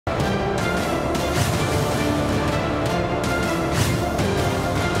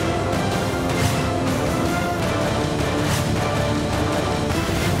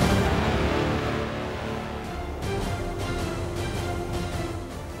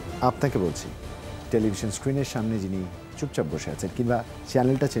আপনাকে বলছি, টেলিভিশন স্ক্রিনের সামনে যিনি চুপচাপ বসে আছেন কিংবা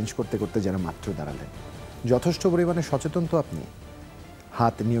চ্যানেলটা চেঞ্জ করতে করতে যেন মাত্র দাঁড়ালেন, যথেষ্ট পরিমাণে সচেতন তো আপনি?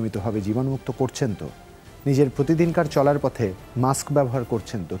 হাত নিয়মিতভাবে জীবাণুমুক্ত করছেন তো? নিজের প্রতিদিনকার চলার পথে মাস্ক ব্যবহার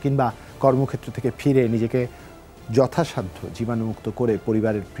করছেন তো? কিংবা কর্মক্ষেত্র থেকে ফিরে নিজেকে যথাসাধ্য জীবাণুমুক্ত করে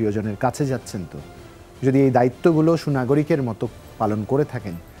পরিবারের প্রিয়জনের কাছে যাচ্ছেন তো? যদি এই দায়িত্বগুলো সুনাগরিকের মতো পালন করে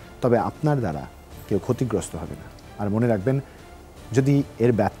থাকেন, তবে আপনার দ্বারা কেউ ক্ষতিগ্রস্ত হবে না। আর মনে রাখবেন, যদি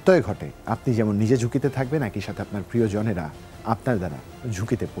এর ব্যত্যয় ঘটে, আপনি যেমন নিজে ঝুঁকিতে থাকবেন, একই সাথে আপনার প্রিয়জনেরা আপনার দ্বারা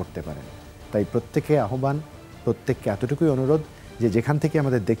ঝুঁকিতে পড়তে পারেন। তাই প্রত্যেকে আহ্বান, প্রত্যেককে এতটুকুই অনুরোধ যে যেখান থেকে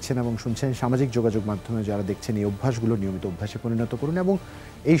আমাদের দেখছেন এবং শুনছেন, সামাজিক যোগাযোগ মাধ্যমে যারা দেখছেন, এই অভ্যাসগুলো নিয়মিত অভ্যাসে পরিণত করুন। এবং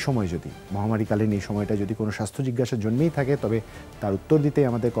এই সময় যদি মহামারীকালীন এই সময়টা যদি কোনো স্বাস্থ্য জিজ্ঞাসা জন্মেই থাকে, তবে তার উত্তর দিতে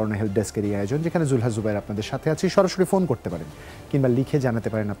আমাদের করোনা হেল্প ডেস্কের এই আয়োজন, যেখানে জুলহা জুবাইর আপনাদের সাথে আছি। সরাসরি ফোন করতে পারেন কিংবা লিখে জানাতে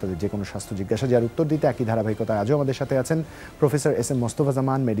পারেন আপনাদের যে কোনো স্বাস্থ্য জিজ্ঞাসা, যার উত্তর দিতে একই ধারাবাহিকতায় আজও আমাদের সাথে আছেন প্রফেসর এস এম মোস্তফা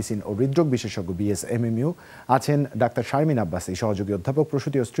জামান, মেডিসিন ও হৃদরোগ বিশেষজ্ঞ, BS MMU। আছেন ডাক্তার শারমিন আব্বাসী, সহযোগী অধ্যাপক,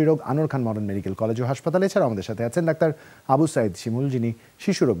 প্রসূতি ও স্ত্রীরোগ, আনোয়ার খান মডার্ন মেডিকেল কলেজ ও হাসপাতাল। এছাড়াও আমাদের সাথে আছেন ডাক্তার আবু সাইদ শিমুল, যিনি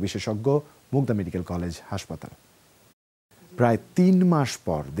শিশুরোগ বিশেষজ্ঞ, মুগদা মেডিকেল কলেজ হাসপাতাল। প্রায় 3 মাস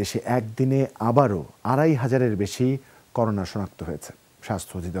পর দেশে একদিনে আবারও 2500-এর বেশি করোনা শনাক্ত হয়েছে।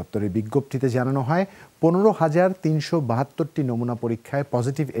 স্বাস্থ্য অধিদপ্তরের বিজ্ঞপ্তিতে জানানো হয়, 15,372টি নমুনা পরীক্ষায়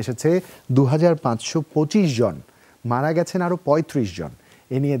পজিটিভ এসেছে 2525 জন, মারা গেছেন আরও 35 জন।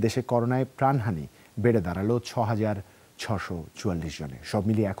 এ নিয়ে দেশে করোনায় প্রাণহানি বেড়ে দাঁড়ালো 6,644 জনে। সব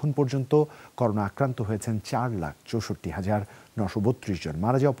মিলিয়ে এখন পর্যন্ত করোনা আক্রান্ত হয়েছেন 4,64,932 জন।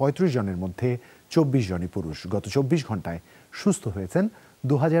 মারা যাওয়া 35 জনের মধ্যে 24 জনই পুরুষ। গত 24 ঘন্টায় সুস্থ হয়েছেন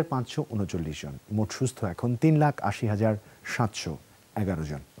 2,539 জন। মোট সুস্থ এখন 3,80,711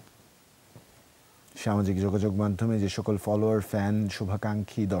 জন। সামাজিক যোগাযোগ মাধ্যমে যে সকল ফলোয়ার, ফ্যান,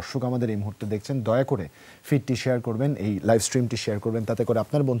 শুভাকাঙ্ক্ষী দর্শক আমাদের এই মুহূর্তে দেখছেন, দয়া করে ফিডটি শেয়ার করবেন, এই লাইভ স্ট্রিমটি শেয়ার করবেন। তাতে করে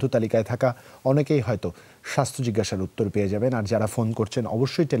আপনার বন্ধু তালিকায় থাকা অনেকেই হয়তো স্বাস্থ্য জিজ্ঞাসার উত্তর পেয়ে যাবেন। আর যারা ফোন করছেন,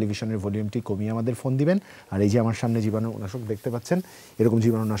 অবশ্যই টেলিভিশনের ভলিউমটি কমিয়ে আমাদের ফোন দিবেন। আর এই যে আমার সামনে জীবাণুনাশক দেখতে পাচ্ছেন, এরকম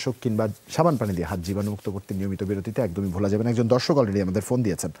জীবাণুনাশক কিংবা সাবান পানি দিয়ে হাত জীবাণুমুক্ত করতে নিয়মিত বিরতিতে একদমই ভোলা যাবেন। একজন দর্শক অলরেডি আমাদের ফোন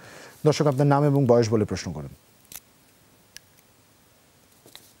দিয়েছেন। দর্শক, আপনার নাম এবং বয়স বলে প্রশ্ন করেন।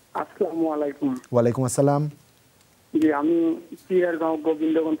 আসসালামু আলাইকুম। ওয়ালাইকুম আসসালাম। জি, আমি চিয়ারগাঁও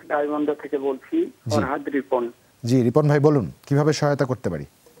গোবিন্দগঞ্জ গাইবান্ধা থেকে বলছি, ফরহাদ রিপন। জি রিপন ভাই, বলুন কিভাবে সহায়তা করতে পারি?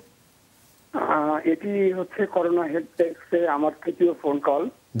 এটি হচ্ছে করোনা হেল্প ডেস্কে আমার তৃতীয় ফোন কল।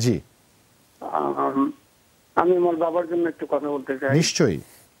 জি, আমি আমার বাবার জন্য একটু কথা বলতে চাই। নিশ্চয়ই।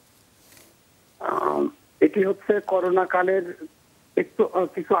 এটি হচ্ছে করোনা কালের একটু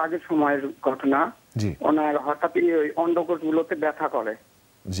কিছু আগের সময়ের ঘটনা। জি। ওনার হঠাৎই ওই অন্ডকোষ গুলোতে ব্যথা করে।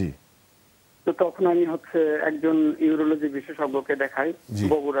 জি। তো তখন আমি হচ্ছে একজন ইউরোলজি বিশেষজ্ঞকে দেখাই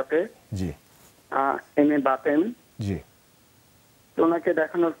বগুড়াতে। জি। MA বাতেন। জি। তো ওনাকে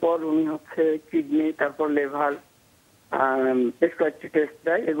দেখানোর পর উনি হচ্ছে কিডনি, তারপর লিভার, এক্সট্রাক্টিভ টেস্ট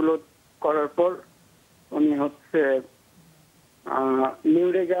দেয়। এগুলো করার পর উনি হচ্ছে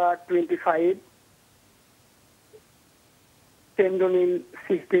নিউরেগা 25, টেন্ডোনিন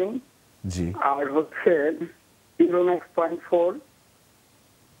 16, জি, আর হচ্ছে ইউরোম্যাক্স 0.4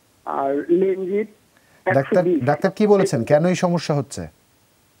 আর লেনজিট। ডাক্তার কি বলেছেন, কেন এই সমস্যা হচ্ছে?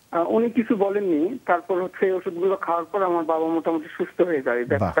 উনি কিছু বলেননি। তারপর হচ্ছে এই ওষুধগুলো খাওয়ার পর আমার বাবা মোটামুটি সুস্থ হয়ে যায়,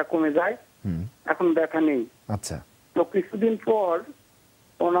 ব্যথাটা কমে যায়, এখন ব্যথা নেই। আচ্ছা। তো কিছুদিন পর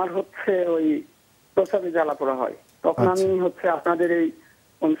ওনার হচ্ছে ওই প্রসাবে জ্বালা পোড়া হয়। তখন আমি হচ্ছে আপনাদের এই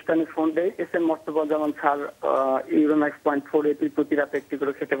অনুষ্ঠানে ফোন দেই। SM মোস্তফা জামান স্যার ইউরোম্যাক্স 0.4 এটি প্রতি রাতে একটি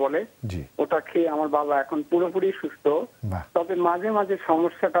করে খেতে বলে। ওটা খেয়ে আমার বাবা এখন পুরোপুরি সুস্থ। তবে মাঝে মাঝে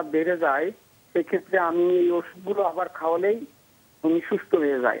সমস্যাটা বেড়ে যায়, সেক্ষেত্রে আমি এই ওষুধগুলো আবার খাওয়ালেই উনি সুস্থ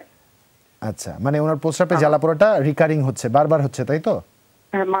হয়ে যায়। আচ্ছা, মানে ওনার প্রস্রাবে জ্বালা পোড়াটা রিকারিং হচ্ছে, বারবার হচ্ছে, তাই তো?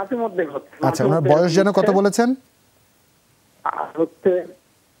 হ্যাঁ, মাঝে মধ্যে হচ্ছে। আচ্ছা, ওনার বয়স যেন কত বলেছেন? হচ্ছে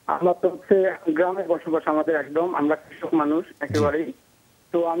আমরা তো হচ্ছে গ্রামে বসবাস, আমাদের একদম, আমরা কৃষক মানুষ একেবারেই।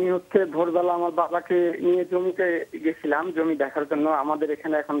 তো আমি হচ্ছে ভোরবেলা আমার বাবাকে নিয়ে জমিতে গেছিলাম, জমি দেখার জন্য। আমাদের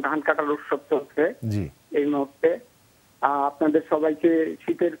এখানে এখন ধান কাটার উৎসব চলছে এই মুহূর্তে। আপনাদের সবাইকে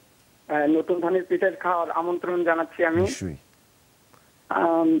শীতের নতুন ধানের পিঠের খাওয়ার আমন্ত্রণ জানাচ্ছি আমি।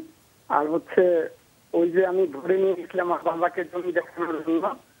 আর হচ্ছে ওই যে আমি ভরে নিয়ে গেছিলাম আমার বাবাকে জমি দেখানোর জন্য,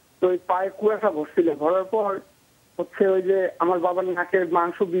 তো ওই পায়ে কুয়াশা ভরছিল। ভরার পর হচ্ছে ওই যে আমার বাবার নাকের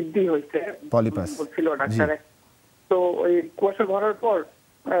মাংস বৃদ্ধি হয়েছে বলছিল ডাক্তারে। তো ওই কুয়াশা ভরার পর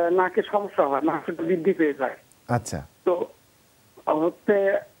নাকে সমস্যা হয়, মাংসটা বৃদ্ধি পেয়ে যায়। আচ্ছা। তো হচ্ছে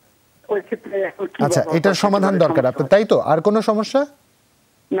ওই ক্ষেত্রে এখন কি? আচ্ছা, এটার সমাধান দরকার আপনার, তাই তো? আর কোনো সমস্যা?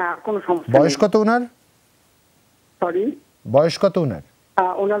 না, কোনো সমস্যা। বয়স কত ওনার? সরি, বয়স কত ওনার?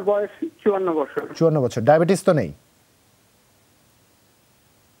 ওনার বয়স 54 বছর। 54 বছর। ডায়াবেটিস তো নেই?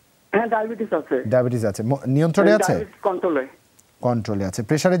 হ্যাঁ, ডায়াবেটিস আছে। ডায়াবেটিস আছে, নিয়ন্ত্রণে আছে? কন্ট্রোলে। কন্ট্রোলে আছে।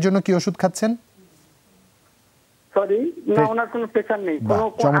 প্রেসারের জন্য কি ওষুধ খাচ্ছেন? সরি, না, ওনার কোনো প্রেসার নেই,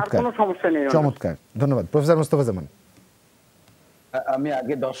 আর কোনো সমস্যা নেই। চমৎকার, ধন্যবাদ প্রফেসর মোস্তফা জামান। আমি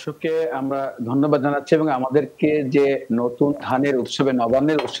আগে দর্শককে আমরা ধন্যবাদ জানাচ্ছি এবং আমাদেরকে যে নতুন ধানের উৎসবে,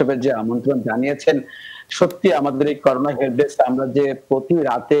 নবান্নের উৎসবের যে আমন্ত্রণ জানিয়েছেন, সত্যি আমাদের এই করোনা হেল্প ডেস্ক আমরা যে প্রতি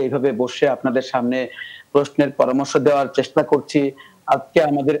রাতে এইভাবে বসে আপনাদের সামনে প্রশ্নের পরামর্শ দেওয়ার চেষ্টা করছি, আজকে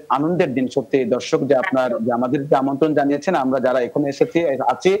আমাদের আনন্দের দিন। সত্যি দর্শক যে আমাদের যে আমন্ত্রণ জানিয়েছেন, আমরা যারা এখানে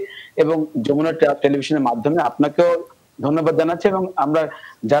আছি এবং যমুনা টেলিভিশনের মাধ্যমে আপনাকেও ধন্যবাদ জানাচ্ছি এবং আমরা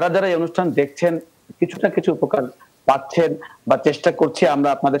যারা যারা এই অনুষ্ঠান দেখছেন কিছু না কিছু উপকার পাচ্ছেন বা চেষ্টা করছি আমরা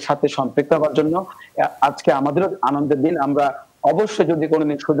আপনাদের সাথে সম্পৃক্ত হওয়ার জন্য। আজকে আমাদেরও আনন্দের দিন। আমরা অবশ্যই যদি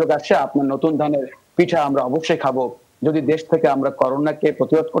কোনোদিন সুযোগ আসে আপনার নতুন ধানের পিঠা আমরা অবশ্যই খাবো। যদি দেশ থেকে আমরা করোনাকে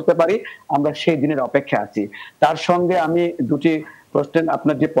প্রতিরোধ করতে পারি, আমরা সেই দিনের অপেক্ষা আছি। তার সঙ্গে আমি দুটি প্রশ্নের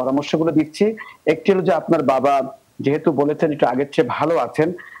আপনার যে পরামর্শগুলো দিচ্ছি, একটি হলো যে আপনার বাবা যেহেতু বলেছেন একটু আগের চেয়ে ভালো আছেন,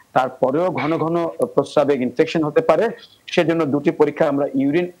 তারপরেও ঘন ঘন প্রস্রাবে ইনফেকশন হতে পারে, সেজন্য দুটি পরীক্ষা আমরা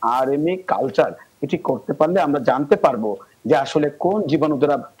ইউরিন আরএমই কালচার এটি করতে পারলে আমরা জানতে পারবো যে আসলে কোন জীবাণু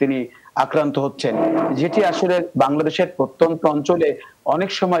দ্বারা তিনি আক্রান্ত হচ্ছেন, যেটি আসলে বাংলাদেশের প্রত্যন্ত অঞ্চলে অনেক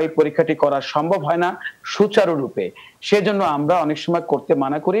সময় এই পরীক্ষাটি করা সম্ভব হয় না সুচারুরূপে। সেজন্য আমরা অনেক সময় করতে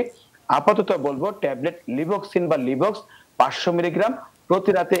মানা করি। আপাতত বলবো ট্যাবলেট লিভক্সিন বা লিভক্স 500 মিলিগ্রাম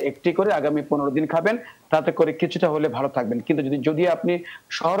প্রতি রাতে একটি করে আগামী 15 দিন খাবেন, তাতে করে কিছুটা হলে ভালো থাকবেন। কিন্তু যদি আপনি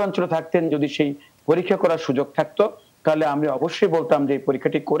শহর অঞ্চলে থাকতেন, যদি সেই পরীক্ষা করার সুযোগ থাকতো, তাহলে আমি অবশ্যই বলতাম যে এই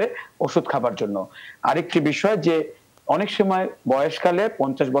পরীক্ষাটি করে ওষুধ খাবার জন্য। আরেকটি বিষয় যে অনেক সময় বয়সকালে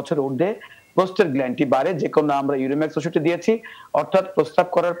 50 বছর ঊর্ধ্বে প্রস্তের গ্ল্যান্ডটি বাড়ে, যে কোনো আমরা ইউরিম্যাক্স ওষুধটি দিয়েছি, অর্থাৎ প্রস্রাব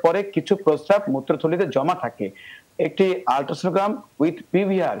করার পরে কিছু প্রস্রাব মূত্রথলিতে জমা থাকে। একটি আল্ট্রাসোনোগ্রাম উইথ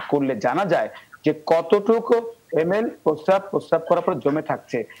পিভিআর করলে জানা যায় যে কতটুকু এমএল প্রস্রাব করার পর জমে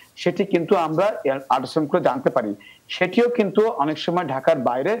থাকছে, সেটি কিন্তু আমরা আল্ট্রাসাউন্ড করে জানতে পারি। সেটিও কিন্তু অনেক সময় ঢাকার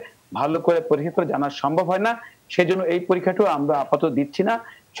বাইরে ভালো করে পরীক্ষা করে জানা সম্ভব হয় না, সেজন্য এই পরীক্ষাটিও আমরা আপাতত দিচ্ছি না।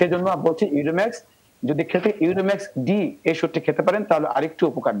 সেজন্য বলছি ইউরিম্যাক্স যদি খেতে, ইউরিম্যাক্স ডি এই ওষুধটি খেতে পারেন, তাহলে আরেকটু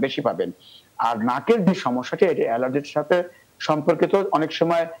উপকার বেশি পাবেন। আর নাকের যে সমস্যাটি, এটি অ্যালার্জির সাথে সম্পর্কিত। অনেক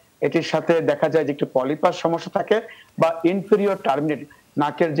সময় এটির সাথে দেখা যায় যে একটু পলিপাস সমস্যা থাকে বা ইনফেরিয়র টার্মিনেট,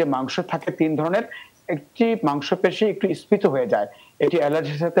 নাকের যে মাংস থাকে 3 ধরনের, একটি মাংসপেশি একটু স্ফীত হয়ে যায়, এটি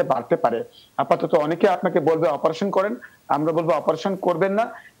অ্যালার্জির সাথে বাড়তে পারে। আপাতত অনেকে আপনাকে বলবে অপারেশন করেন, আমরা বলবো অপারেশন করবেন না,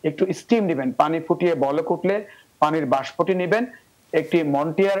 একটু স্টিম নেবেন, পানি ফুটিয়ে বলক উঠলে পানির বাষ্পটি নেবেন, একটি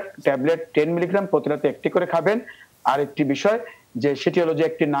মন্টিয়ার ট্যাবলেট 10 মিলিগ্রাম প্রতি রাতে একটি করে খাবেন। আর একটি বিষয় যে সেটি হলো যে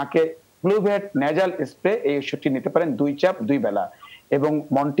একটি নাকে ফ্লুভেট নেজাল স্প্রে, এই ওষুধটি নিতে পারেন 2 চাপ 2 বেলা, এবং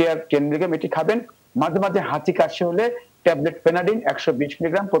মন্টিয়ার 10 মিলিগ্রাম এটি খাবেন। মাঝে মাঝে হাঁচি কাশি হলে ট্যাবলেট ফেনাডিন 120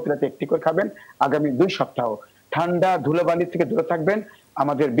 মিলিগ্রাম প্রতি রাতে একটি করে খাবেন আগামী 2 সপ্তাহ। ঠান্ডা ধুলোবালি থেকে দূরে থাকবেন।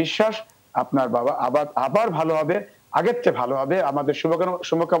 আমাদের বিশ্বাস আপনার বাবা আবার ভালো হবে, আগের চেয়ে ভালো হবে। আমাদের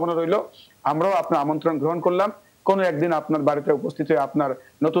শুভকামনা রইল। আমরাও আপনার আমন্ত্রণ গ্রহণ করলাম, কোনো একদিন আপনার বাড়িতে উপস্থিত হয়ে আপনার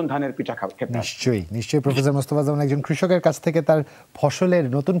নতুন ধানের পিঠা খেতে। নিশ্চয়ই প্রফেসর মোস্তফা জামান একজন কৃষকের কাছ থেকে তার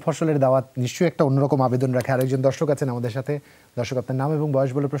নতুন ফসলের দাওয়াত নিশ্চয়ই একটা অন্যরকম আবেদন রাখে। আরেকজন দর্শক আছেন আমাদের সাথে। দর্শক, আপনার নাম এবং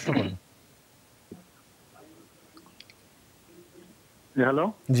বয়স বলে প্রশ্ন করুন। হ্যালো,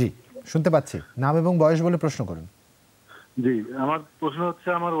 জি শুনতে পাচ্ছি, নাম এবং বয়স বলে প্রশ্ন করুন। জি, আমার প্রশ্ন হচ্ছে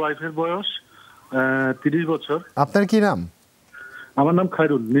আমার ওয়াইফের বয়স 30 বছর। আপনার কি নাম? আমার নাম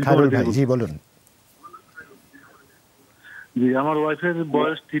খায়রুল ভাই। জি বলুন। জি, আমার ওয়াইফের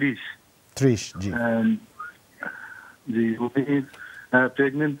বয়স 30। জি জি, উনি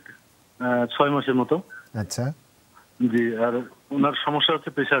প্রেগনেন্ট 6 মাসের মতো। আচ্ছা। জি, আর ওনার সমস্যা হচ্ছে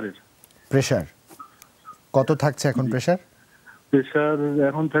প্রেসার কত থাকছে এখন? প্রেসার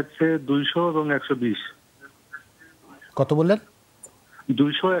এখন থাকছে 200 এবং 120। কত বললেন?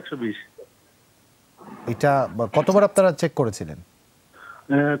 200 120। এটা কতবার আপনারা চেক করেছিলেন?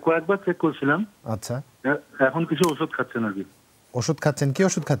 কয়েকবার চেক করেছিলাম। আচ্ছা, এখন কিছু ওষুধ খাচ্ছেন আর কি। ওষুধ খাচ্ছেন? কি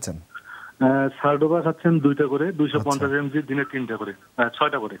ওষুধ খাচ্ছেন? সারডোবা খাচ্ছেন 2টা করে, 250 mg দিনে 3টা করে,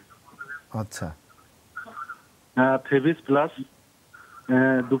 6টা করে। আচ্ছা। ফেভিস প্লাস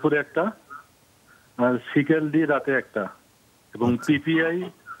দুপুরে একটা, আর সিকেল ডি রাতে একটা, এবং পিপিআই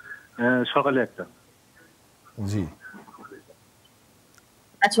সকালে একটা। জি।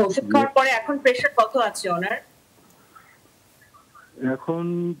 আচ্ছা, ওষুধ খাওয়ার পরে এখন প্রেসার কত আছে ওনার? এখন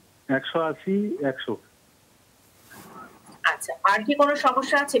 180 100। আচ্ছা, আর কি কোনো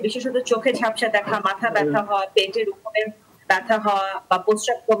সমস্যা আছে? বিশেষত চোখে ঝাপসা দেখা, মাথা ব্যথা হওয়া, পেটের উপরে ব্যথা হওয়া বা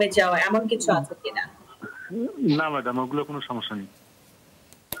প্রস্রাব কমে যাওয়া, এমন কিছু আছে কিনা? না ম্যাডাম, ওগুলো কোনো সমস্যা নেই।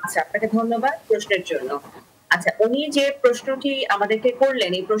 আচ্ছা, আপনাকে ধন্যবাদ প্রশ্নের জন্য। আচ্ছা, উনি যে প্রশ্নটি আমাদেরকে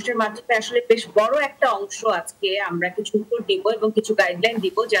করলেন এই প্রশ্নের মাধ্যমে আসলে বেশ বড় একটা অংশ আজকে আমরা কিছু উত্তর দিব এবং কিছু গাইডলাইন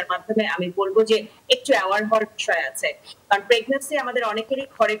দিব, যার মাধ্যমে আমি বলবো যে একটু অ্যাওয়ার হওয়ার বিষয় আছে। কারণ প্রেগন্যান্সি আমাদের অনেকেরই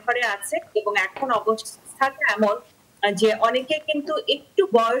ঘরে ঘরে আছে এবং এখন অবস্থাটা এমন যে অনেকে কিন্তু একটু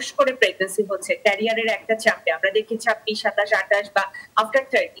বয়স করে প্রেগন্যান্সি হচ্ছে ক্যারিয়ারের একটা চাপে। আমরা দেখি 26, 27, 28 বা আফটার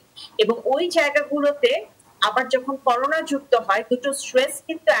 30, এবং ওই জায়গাগুলোতে আবার যখন করোনা যুক্ত হয় দুটো স্ট্রেস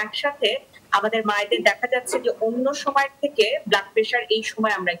কিন্তু একসাথে আমাদের মায়েদের দেখা যাচ্ছে যে অন্য সময় থেকে ব্লাড প্রেশার এই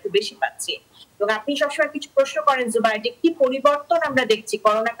সময় আমরা একটু বেশি পাচ্ছি। এবং আপনি সবসময় কিছু প্রশ্ন করেন জুবাইর, কি পরিবর্তন আমরা দেখছি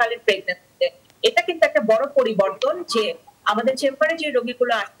করোনা কালের প্রেগন্যান্সিতে। এটা কিন্তু একটা বড় পরিবর্তন যে আমাদের চেম্বারে যে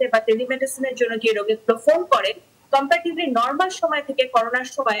রোগীগুলো আসছে বা টেলিমেডিসিনের জন্য যে রোগীগুলো ফোন করে, কম্পারেটিভলি নর্মাল সময় থেকে করোনার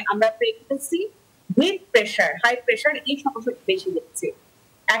সময় আমরা pregnancy with pressure, high pressure এই সমস্যাটা বেশি দেখছি।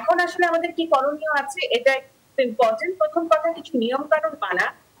 এখন আসলে আমাদের কি করণীয় আছে এটা ইম্পর্টেন্ট। প্রথম কথা, কিছু নিয়ম কানুন মানা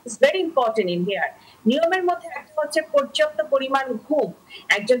is very important in here. নিয়মের মধ্যে একটা হচ্ছে পর্যাপ্ত পরিমাণ ঘুম।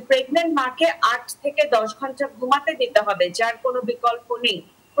 একজন প্রেগন্যান্ট মাকে 8 থেকে 10 ঘন্টা ঘুমাতে দিতে হবে, যার কোনো বিকল্প নেই,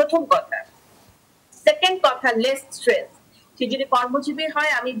 প্রথম কথা। সেকেন্ড কথা, লেস স্ট্রেস। সে যদি কর্মজীবী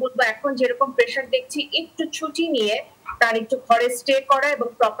হয়, আমি বলবো এখন যেরকম প্রেশার দেখছি, একটু ছুটি নিয়ে তার একটু ঘরে স্টে করা এবং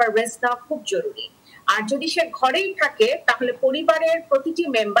প্রপার রেস্ট নেওয়া খুব জরুরি। আর যদি সে ঘরেই থাকে তাহলে পরিবারের প্রতিটি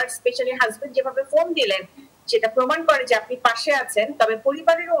মেম্বার, স্পেশালি হাজবেন্ড যেভাবে ফোন দিলেন সেটা প্রমাণ করে যে আপনি পাশে আছেন, তবে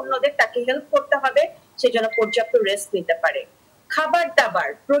পরিবারের অন্যদের তাকে হেল্প করতে হবে সে যেন পর্যাপ্ত রেস্ট নিতে পারে। খাবার দাবার,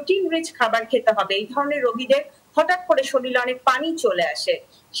 প্রোটিন রিচ খাবার খেতে হবে। এই ধরনের রোগীদের হঠাৎ করে শরীরে অনেক পানি চলে আসে,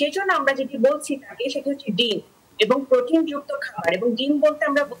 সেজন্য আমরা যেটি বলছি তাকে সেটি হচ্ছে ডিম এবং প্রোটিন যুক্ত খাবার। এবং ডিম বলতে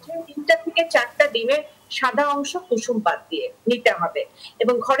আমরা বুঝি 3টা থেকে 4টা ডিমের সাদা অংশ কুসুম বাদ দিয়ে নিতে হবে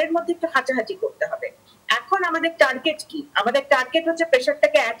এবং ঘরের মধ্যে একটু হাঁটাহাঁটি করতে হবে। এখন আমাদের টার্গেট কি? আমাদের টার্গেট হচ্ছে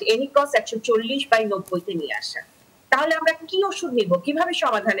প্রেশারটাকে অ্যাট এনি কস্ট 140/90 নিয়ে আসা। তাহলে আমরা কি ওষুধ নিব, কিভাবে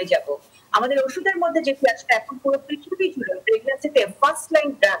সমাধানে যাব? আমাদের ওষুধের মধ্যে যেটি আসলে এখন পুরো পৃথিবী জুড়ে প্রেগন্যান্সিতে ফার্স্ট লাইন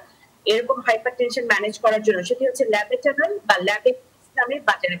ড্রাগ এরকম হাইপারটেনশন ম্যানেজ করার জন্য, সেটি হচ্ছে ল্যাবেটারল বা ল্যাবেক্স নামে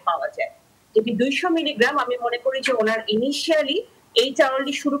বাজারে পাওয়া যায়, যেটি 200 মিলিগ্রাম। আমি মনে করি যে ওনার ইনিশিয়ালি এইটা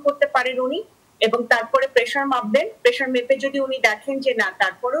অলরেডি শুরু করতে পারেন উনি, এবং তারপরে প্রেশার মাপবেন। প্রেশার মেপে যদি উনি দেখেন যে না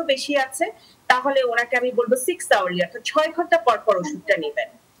তারপরেও বেশি আছে, তাহলে ওনাকে আমি বলবো 6 আওয়ারলি অর্থাৎ 6 ঘন্টা পর পর ওষুধটা নেবেন।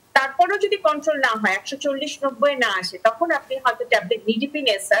 তারপরেও যদি কন্ট্রোল না হয়, 140/90 না আসে, তখন আপনি হয়তো ট্যাবলেট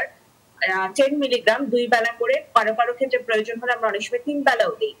নিডিপিনেসার 10 মিলিগ্রাম 2 বেলা করে, কারো কারো ক্ষেত্রে প্রয়োজন হলে আমরা অনেক সময় 3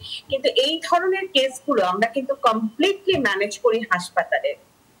 বেলাও দিই। কিন্তু এই ধরনের কেসগুলো আমরা কিন্তু কমপ্লিটলি ম্যানেজ করি হাসপাতালে।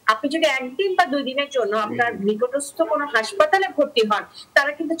 আপনি যদি একদিন বা 2 দিনের জন্য আপনার নিকটস্থ কোনো হাসপাতালে ভর্তি হন,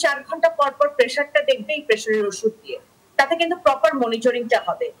 তারা কিন্তু 4 ঘন্টা পর পর প্রেশারটা দেখবে এই প্রেশারের ওষুধ দিয়ে। তাতে কিন্তু প্রপার মনিটরিংটা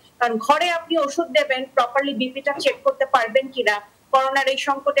হবে। কারণ ঘরে আপনি ওষুধ দেবেন, প্রপারলি বিপিটা চেক করতে পারবেন কিনা। করোনার এই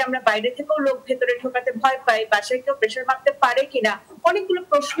সংকটে আমরা বাইরে থেকেও লোক ভেতরে ঢোকাতে ভয় পাই, বাসায় কেউ প্রেশার মাপতে পারে কিনা, অনেকগুলো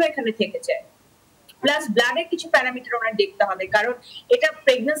প্রশ্ন এখানে থেকে যায়। প্লাস ব্লাডের কিছু প্যারামিটার ওনার দেখতে হবে, কারণ এটা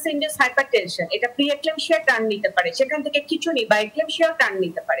প্রেগন্যান্সি ইনডিউসড হাইপারটেনশন, এটা প্রি এক্লেমশিয়া টার্ন নিতে পারে, সেখান থেকে খিচুনি বা এক্লেমশিয়া টার্ন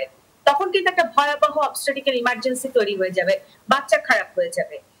নিতে পারে। তখন কিন্তু একটা ভয়াবহ অবস্টেটিক্যাল ইমার্জেন্সি তৈরি হয়ে যাবে, বাচ্চা খারাপ হয়ে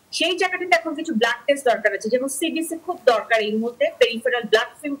যাবে। সেই জায়গাটাতে এখন কিছু ব্লাড টেস্ট দরকার আছে, যেমন সিবিসি খুব দরকার এই মুহূর্তে, পেরিফেরাল ব্লাড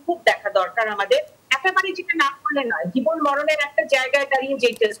ফিল্ম খুব দেখা দরকার আমাদের। একেবারে যেটা না করলে নয়, জীবন মরণের একটা জায়গায় দাঁড়িয়ে যে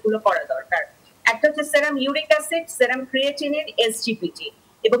টেস্টগুলো করা দরকার। একটা হচ্ছে সেরাম ইউরিক অ্যাসিড, সেরাম ক্রিয়েটিনিন, এসজিপিটি,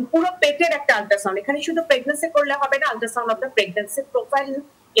 এবং পুরো পেটের একটা আল্ট্রাসাউন্ড। এখানে শুধু প্রেগন্যান্সি করলে হবে না, ultrasound of the pregnancy profile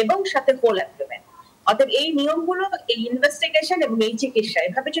এবং সাথে হোল অ্যাবডোমেন। অর্থাৎ এই নিয়মগুলো, এই ইনভেস্টিগেশন এবং এই চিকিৎসা,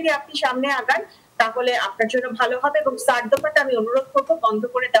 এভাবে যদি আপনি সামনে আগান তাহলে আপনার জন্য ভালো হবে। এবং সার দফাটা আমি অনুরোধ করবো বন্ধ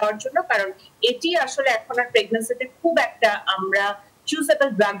করে দেওয়ার জন্য, কারণ এটি আসলে এখন আর প্রেগন্যান্সিতে খুব একটা আমরা চুজেবল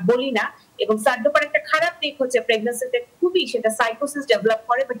ড্রাগ বলি না। এবং সার দফার একটা খারাপ দিক হচ্ছে প্রেগন্যান্সিতে খুবই সেটা সাইকোসিস ডেভেলপ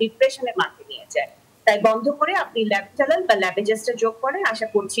করে বা ডিপ্রেশনের মাঠে নিয়ে যায়। তাই বন্ধ করে আপনি ল্যাবেটারল বা ল্যাবেজেস্টার যোগ করেন, আশা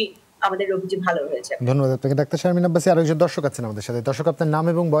করছি আমাদের রোগীটি ভালো হয়েছে। ধন্যবাদ আপনাকে ডাক্তার শারমিন আব্বাসী। আরেকজন দর্শক আছেন আমাদের সাথে। দর্শক, আপনার নাম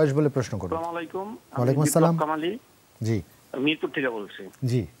এবং বয়স বলে প্রশ্ন করুন। আসসালামু আলাইকুম। ওয়ালাইকুম আসসালাম। কামালি, জি, মিরপুর থেকে বলছি।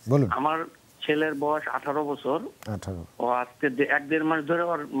 জি বলুন। আমার ছেলের বয়স 18 বছর। 18। ও আজকে 1-1.5 মাস ধরে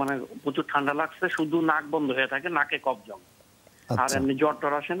ওর মানে প্রচুর ঠান্ডা লাগছে, শুধু নাক বন্ধ হয়ে থাকে, নাকে কফ জমে, আর এমনি জ্বর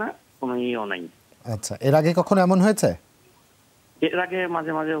টর আসে না, কোনো ইও নাই। আচ্ছা, এর আগে কখনো এমন হয়েছে? এর আগে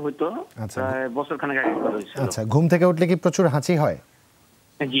মাঝে মাঝে হয়তো, প্রায় বছর খানেক আগে হয়েছিল। আচ্ছা, ঘুম থেকে উঠলে কি প্রচুর হাঁচি হয়?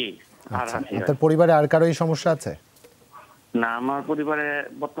 জি, আর আচ্ছা, হাঁচি হয়। আপনার পরিবারে আর কারো এই সমস্যা আছে? না, আমার পরিবারে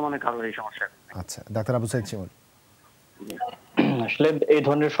বর্তমানে কারোর এই সমস্যা। আচ্ছা, ডাক্তার আবু সাইদ শিমুল। আসলে এই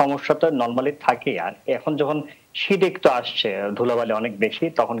ধরনের সমস্যা তো নরমালি থাকে, আর এখন যখন শীত একটু আসছে, ধুলাবালি অনেক বেশি,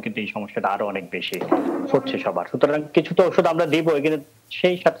 তখন কিন্তু এই সমস্যাটা আরো অনেক বেশি হচ্ছে সবার। সুতরাং কিছু তো ওষুধ আমরা দিব, কিন্তু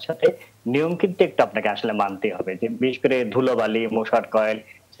সেই সাথে সাথে নিয়ম কিন্তু একটু আপনাকে আসলে মানতে হবে, যে বিশেষ করে ধুলাবালি, মশার কয়েল,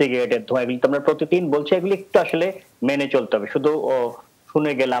 সিগারেটের ধোঁয়া, এগুলি তো আমরা প্রতিদিন বলছি, এগুলি একটু আসলে মেনে চলতে হবে। শুধু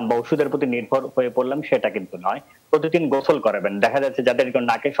শুনে গেলাম বা ওষুধের প্রতি নির্ভর হয়ে পড়লাম সেটা কিন্তু নয়। প্রতিদিন গোসল করাবেন। দেখা যাচ্ছে যাদের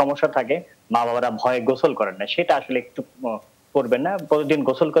নাকের সমস্যা থাকে মা বাবারা ভয়ে গোসল করেন না, সেটা আসলে একটু করবেন না। প্রতিদিন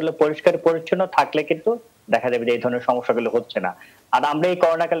গোসল করলে পরিষ্কার পরিচ্ছন্ন থাকলে কিন্তু দেখা যাবে যে এই ধরনের সমস্যাগুলো হচ্ছে না। আর আমরা এই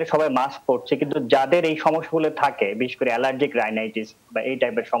করোনাকালে সবাই মাস্ক পরছি, কিন্তু যাদের এই সমস্যাগুলো থাকে, বিশেষ করে অ্যালার্জিক রাইনাইটিস বা এই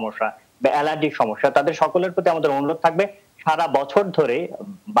টাইপের সমস্যা বা অ্যালার্জিক সমস্যা, তাদের সকলের প্রতি আমাদের অনুরোধ থাকবে সারা বছর ধরে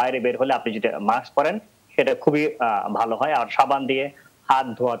বাইরে বের হলে আপনি যদি মাস্ক পরেন সেটা খুবই ভালো হয়। আর সাবান দিয়ে হাত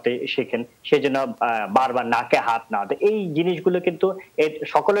ধোয়াতে শেখেন, সেজন্য বারবার নাকে হাত না দেয়। এই জিনিসগুলো কিন্তু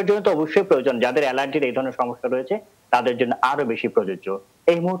সকলের জন্য তো অবশ্যই প্রয়োজন, যাদের অ্যালার্জির এই ধরনের সমস্যা রয়েছে তাদের জন্য আরো বেশি প্রযোজ্য।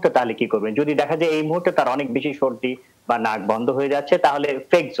 এই মুহূর্তে তাহলে কি করবেন? যদি দেখা যায় এই মুহূর্তে তার অনেক বেশি সর্দি বা নাক বন্ধ হয়ে যাচ্ছে, তাহলে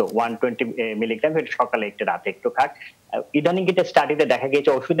ফেক্সো 120 মিলিগ্রাম সকালে একটু রাতে একটু খাক। ইদানিং এটা স্টাডিতে দেখা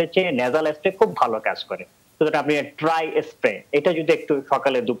গিয়েছে ওষুধের চেয়ে নেজাল স্প্রে খুব ভালো কাজ করে। সুতরাং আপনি ট্রাই স্প্রে এটা যদি একটু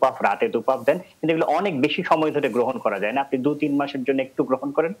সকালে 2 পাফ রাতে 2 পাফ দেন, কিন্তু এগুলো অনেক বেশি সময় ধরে গ্রহণ করা যায় না। আপনি 2-3 মাসের জন্য একটু গ্রহণ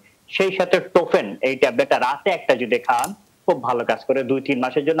করেন। সেই সাথে টোফেন এই ট্যাবলেটটা রাতে একটা যদি খান খুব ভালো কাজ করে 2-3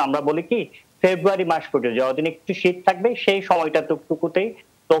 মাসের জন্য। আমরা বলি কি ফেব্রুয়ারি মাস পর্যন্ত যতদিন একটু শীত থাকবে সেই সময়টা টুকুতেই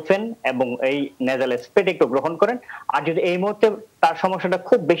টোফেন এবং এই নেজাল স্প্রে একটু গ্রহণ করেন। আর যদি এই মুহূর্তে তার সমস্যাটা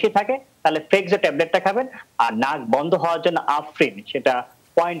খুব বেশি থাকে তাহলে ফ্লেক্সো ট্যাবলেটটা খাবেন। আর নাক বন্ধ হওয়ার জন্য আফরিন সেটা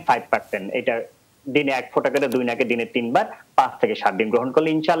 0.5%, এটা দিনে 1 ফোঁটা করে 2 নাকে দিনে 3 বার 5 থেকে 7 দিন গ্রহণ করলে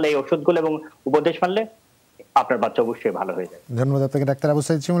ইনশাআল্লাহ এই ওষুধগুলো এবং উপদেশ মানলে আপনার বাচ্চা অবশ্যই ভালো হয়ে যাবে। ধন্যবাদ আপনাকে ডাক্তার আবু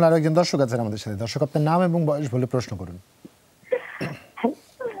সাইদ শিমুল। আরো একজন দর্শক আছেন আমাদের সাথে। দর্শক, আপনার নাম এবং বয়স বলে প্রশ্ন করুন।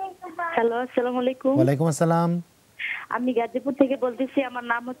 হ্যালো, আসসালামু আলাইকুম। ওয়ালাইকুম আসসালাম। আমি গাজীপুর থেকে বলতেছি, আমার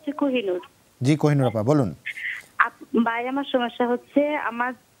নাম হচ্ছে কোহিনুর। জি কোহিনুর আপা বলুন। ভাই, আমার সমস্যা হচ্ছে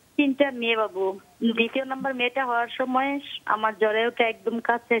আমার 3টা মেয়ে বাবু, দ্বিতীয় নাম্বার মেয়েটা হওয়ার সময় আমার জ্বরে ওটা একদম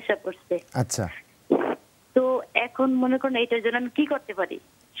কাছে এসে পড়ছে। আচ্ছা, তো এখন মনে করেন এইটার জন্য আমি কি করতে পারি?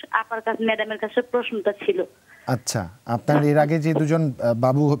 আপার কাছে ম্যাডামের কাছে প্রশ্নটা ছিল। আচ্ছা, আপনার এর আগে যে দুজন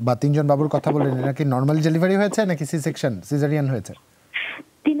বাবু বা 3জন বাবুর কথা বললেন, এরা কি নরমাল ডেলিভারি হয়েছে নাকি সি সেকশন সিজারিয়ান হয়েছে?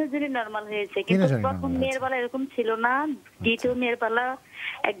 3জনই নরমাল হয়েছে, কিন্তু প্রথম মেয়ের বেলা এরকম ছিল না। দ্বিতীয় মেয়ের বেলা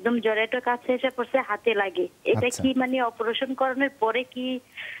একদম জ্বরেটা কাছে এসে পড়ছে, হাতে লাগে। এটা কি মানে অপারেশন করানোর পরে কি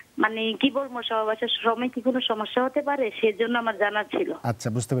মানে কি বলবো, সহবাসের সময় কি কোনো সমস্যা হতে পারে? সেজন্য আমার জানা ছিল। আচ্ছা,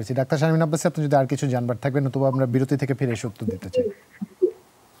 বুঝতে পেরেছি। ডাক্তার শারমিন আব্বাসী, আপনি যদি আর কিছু জানবার থাকবেন অথবা আমরা বিরতি থেকে ফিরে এসে উত্তর দিতে চাই।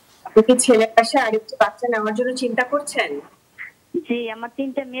 আপনি কি ছেলের পাশে আরেকটু বাচ্চা নেওয়ার জন্য চিন্তা করছেন? জি, আমার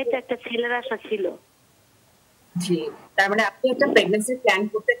 3টা মেয়েটা একটা ছেলের আশা ছিল। জি, তার মানে আপনি একটা প্রেগন্যান্সি প্ল্যান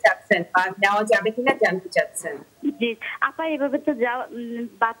করতে চাচ্ছেন বা নেওয়া যাবে কিনা জানতে চাচ্ছেন? জি আপা, এভাবে তো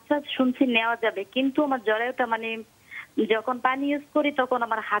বাচ্চা শুনছি নেওয়া যাবে, কিন্তু আমার জ্বরেটা মানে যখন পানি ইউজ করি তখন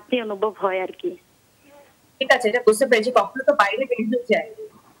আমার হাতে অনুভব হয় আর কি। ঠিক আছে, এটা বুঝতে পেরেছি। কখনো তো বাইরে বের হয়ে যায়?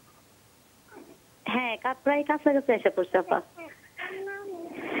 হ্যাঁ, প্রায় কাছাকাছি এসে পড়ছে আপা।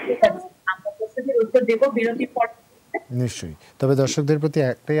 ঠিক আছে, আমরা প্রশ্নের উত্তর দেব বিরতির পর। নিশ্চয়ই। তবে দর্শকদের প্রতি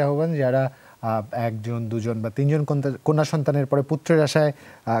একটাই আহ্বান, যারা 1জন 2জন বা 3জন কন্যা সন্তানের পরে পুত্রের আশায়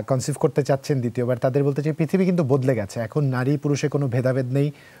কনসিভ করতে চাচ্ছেন দ্বিতীয়বার, তাদের বলতে চাই পৃথিবী কিন্তু বদলে গেছে। এখন নারী পুরুষে কোনো ভেদাভেদ নেই,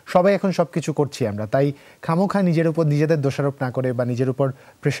 সবাই এখন সবকিছু করছি আমরা। তাই খামোখা নিজের উপর নিজেদের দোষারোপ না করে বা নিজের উপর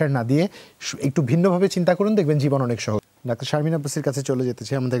প্রেশার না দিয়ে একটু ভিন্নভাবে চিন্তা করুন, দেখবেন জীবন অনেক সহজ। ডাক্তার শারমিন আব্বাসীর কাছে চলে যেতে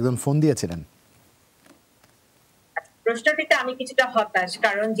চাই। আমাদের একজন ফোন দিয়েছিলেন। প্রশ্নটিতে আমি কিছুটা হতাশ,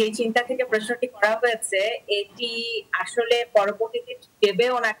 কারণ যে চিন্তা থেকে প্রশ্নটি করা হয়েছে এটি আসলে পরবর্তীতে দেবে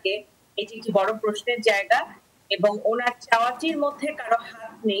ওনাকে, এটি একটি বড় প্রশ্নের জায়গা এবং ওনার চাওয়াটির মধ্যে কারো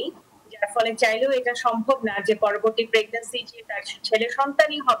হাত নেই, যার ফলে চাইলেও এটা সম্ভব না যে পরবর্তী প্রেগন্যান্সি যে তার ছেলে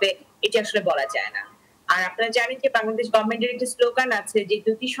সন্তানই হবে এটি আসলে বলা যায় না। আর আপনারা জানেন যে বাংলাদেশ গভর্নমেন্টের একটি স্লোগান আছে যে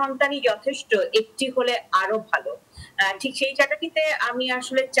 2টি সন্তানই যথেষ্ট, একটি হলে আরো ভালো। ঠিক সেই জায়গাটিতে আমি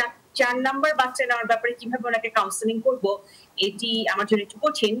আসলে 4 নাম্বার বাচ্চা নেওয়ার ব্যাপারে কিভাবে ওনাকে কাউন্সেলিং করব এটি আমার জন্য একটু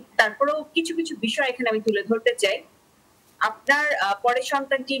কঠিন। তারপরেও কিছু কিছু বিষয় এখানে আমি তুলে ধরতে চাই। আপনার পরের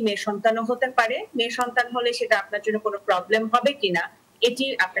সন্তানটি মেয়ে সন্তানও হতে পারে। মেয়ে সন্তান হলে সেটা আপনার জন্য কোনো প্রবলেম হবে কিনা এটি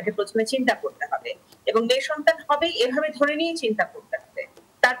আপনাকে প্রথমে চিন্তা করতে হবে, এবং মেয়ে সন্তান হবে এভাবে ধরে নিয়ে চিন্তা করতে হবে।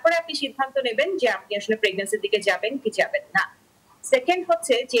 তারপরে আপনি সিদ্ধান্ত নেবেন যে আপনি আসলে প্রেগন্যান্সির দিকে যাবেন কি যাবেন না। সেকেন্ড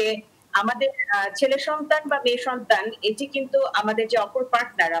হচ্ছে যে আমাদের ছেলে সন্তান বা মেয়ে সন্তান এটি কিন্তু আমাদের যে অপর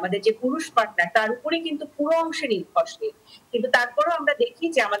পার্টনার, আমাদের যে পুরুষ পার্টনার, তার উপরে কিন্তু পুরো অংশে নির্ভরশীল। কিন্তু তারপরেও আমরা দেখি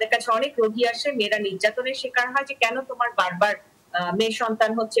যে আমাদের কাছে অনেক রোগী আসে, মেয়েরা নির্যাতনের শিকার হয় যে কেন তোমার বারবার মেয়ে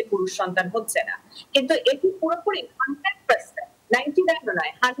সন্তান হচ্ছে, পুরুষ সন্তান হচ্ছে না। কিন্তু এটি পুরোপুরি 100%, 99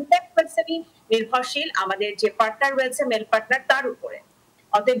 নয়, 100%ই নির্ভরশীল আমাদের যে পার্টনার রয়েছে, মেল পার্টনার, তার উপরে।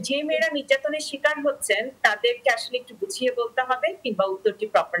 অতএব যে মেয়েরা নির্যাতনের শিকার হচ্ছেন তাদেরকে আসলে একটু বুঝিয়ে বলতে হবে কিংবা উত্তরটি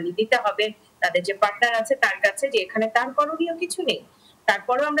প্রপারলি দিতে হবে তাদের যে পার্টনার আছে তার কাছে, যে এখানে তার করণীয় কিছু নেই।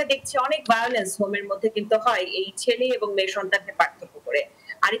 তারপরেও আমরা দেখছি অনেক ভায়োলেন্স হোমের মধ্যে কিন্তু হয় এই ছেলে এবং মেয়ে সন্তানকে পার্থক্য করে।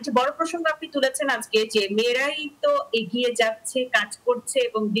 আরেকটি বড় প্রসঙ্গ আপনি তুলেছেন আজকে, যে মেয়েরাই তো এগিয়ে যাচ্ছে, কাজ করছে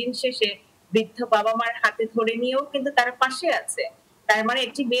এবং দিন শেষে বৃদ্ধ বাবা মার হাতে ধরে নিয়েও কিন্তু তারা পাশে আছে। তার মানে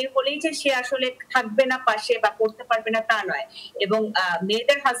একটি মেয়ে বলেই যে সে আসলে থাকবে না পাশে বা করতে পারবে না তা নয়। এবং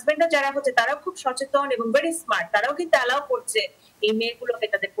মেয়েদের হাজবেন্ডরা যারা হচ্ছে তারাও খুব সচেতন এবং ভেরি স্মার্ট, তারাও কিন্তু অ্যালাউ করছে এই মেয়েগুলোকে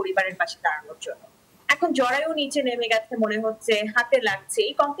তাদের পরিবারের পাশে দাঁড়ানোর জন্য। এখন জরায়ু নিচে নেমে গেছে মনে হচ্ছে, হাতে লাগছে,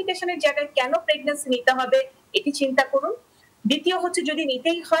 এই কমপ্লিকেশনের জায়গায় কেন প্রেগন্যান্সি নিতে হবে এটি চিন্তা করুন। দ্বিতীয় হচ্ছে, যদি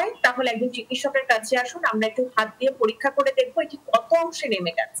নিতেই হয় তাহলে একজন চিকিৎসকের কাছে আসুন, আমরা একটু হাত দিয়ে পরীক্ষা করে দেখবো এটি কত অংশে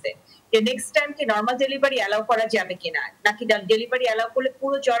নেমে গেছে, যে নেক্সট টাইম কি নরমাল ডেলিভারি অ্যালাউ করা যাবে কিনা, নাকি ডেলিভারি অ্যালাউ করলে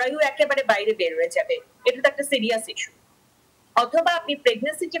পুরো জরায়ু একেবারে বাইরে বের হয়ে যাবে, এটা তো একটা সিরিয়াস ইস্যু। অথবা আপনি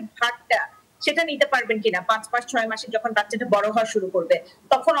প্রেগন্যান্সি যে ভাগটা সেটা নিতে পারবেন কিনা 5 মাস 6 মাসে যখন বাচ্চাটা বড় হওয়া শুরু করবে,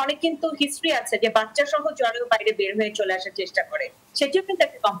 তখন অনেক কিন্তু হিস্ট্রি আছে যে বাচ্চা সহ জরায়ু বাইরে বের হয়ে চলে আসার চেষ্টা করে, সেটিও কিন্তু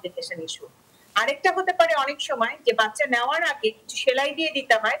একটা কমপ্লিকেশন ইস্যু। আরেকটা হতে পারে অনেক সময় যে বাচ্চা নেওয়ার আগে কিছু সেলাই দিয়ে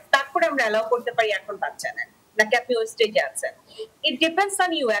দিতে হয়, তারপরে আমরা অ্যালাউ করতে পারি এখন বাচ্চা নেন, নাকি আপনি ওই স্টেজে আছেন। ইট ডিপেন্ডস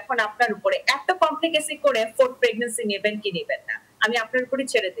অন ইউ, এখন আপনার উপরে। এত কমপ্লিকেসি করে ফোর্থ প্রেগন্যান্সি নেবেন কি নেবেন না, আমি আপনার উপরে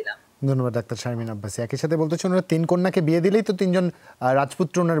ছেড়ে দিলাম। ধন্যবাদ ডাক্তার শারমিন আব্বাসী। একই সাথে বলতেছেন ওনার 3 কন্যাকে বিয়ে দিলেই তো 3 জন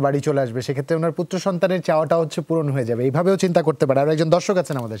রাজপুত্র ওনার বাড়ি চলে আসবে, সেক্ষেত্রে ওনার পুত্র সন্তানের চাওয়াটা হচ্ছে পূরণ হয়ে যাবে, এইভাবেও চিন্তা করতে পারে। আর একজন দর্শক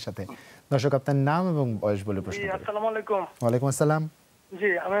আছেন আমাদের সাথে। দর্শক, আপনার নাম এবং বয়স বলে প্রশ্ন করুন। আসসালামু আলাইকুম। ওয়ালাইকুম আসসালাম। জি,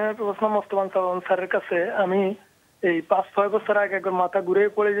 আমি প্রশ্ন মোস্তফা স্যারের কাছে। আমি এই 5-6 বছর আগে একবার মাথা ঘুরে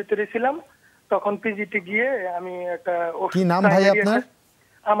পড়ে যেতে ছিলাম, তখন পিজিতে গিয়ে আমি একটা কি নাম ভাই আপনার?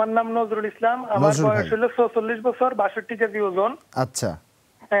 আমার নাম নজরুল ইসলাম, আমার বয়স হলো 44 বছর, 62 কেজি ওজন। আচ্ছা।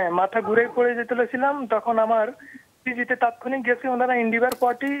 হ্যাঁ, মাথা ঘুরে পড়ে যেতে ছিলাম, তখন আমার পিজিতে তাৎক্ষণিক গেছে ওনারা ইন্ডিভার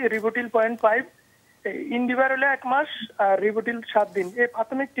 40, রিবোটিল 0.5, ইন্ডিভার হলে 1 মাস আর রিবোটিল 7 দিন। এই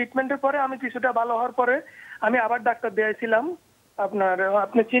প্রাথমিক ট্রিটমেন্টের পরে আমি কিছুটা ভালো হওয়ার পরে আমি আবার ডাক্তার দেখাইছিলাম,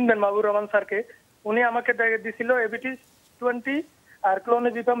 আপনি চিনবেন মাহবুব রহমান স্যারকে। উনি আমাকে দিছিল এবিটি 20 আর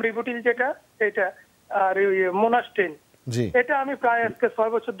ক্লোনিজিপাম রিবোটিল যেটা, এটা আর মোনাস্টেন, এটা আমি প্রায় আজকে 6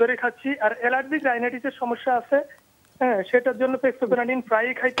 বছর ধরে খাচ্ছি। আর অ্যালার্জিক রাইনাইটিসের সমস্যা আছে, হ্যাঁ, সেটার জন্য পেক্সোপেনাডিন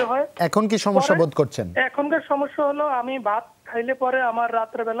প্রায়ই খাইতে হয়। এখন কি সমস্যা বোধ করছেন? এখনকার সমস্যা হলো আমি ভাত খাইলে পরে আমার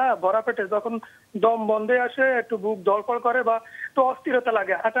রাত্রেবেলা ভরা পেটে যখন দম বন্ধে আসে, একটু বুক ধড়ফড় করে বা একটু অস্থিরতা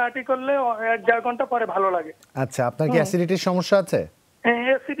লাগে, হাঁটাহাঁটি করলে 1-1.5 ঘন্টা পরে ভালো লাগে। আচ্ছা, আপনার কি অ্যাসিডিটির সমস্যা আছে? হ্যাঁ,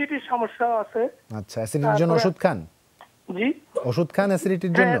 অ্যাসিডিটির সমস্যা আছে। আচ্ছা, অ্যাসিডিটির জন্য ওষুধ খান? জি, ওষুধ খান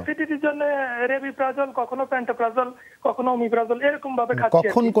অ্যাসিডিটির জন্য? অ্যাসিডিটির জন্য রেবিপ্রাজল, কখনো প্যান্টোপ্রাজল, কখনো ওমিপ্রাজল, এরকম ভাবে খাচ্ছি।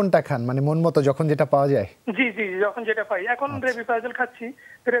 কখন কোনটা খান, মানে মন মতো যখন যেটা পাওয়া যায়? জি জি, যখন যেটা পাই। এখন রেবিপ্রাজল খাচ্ছি,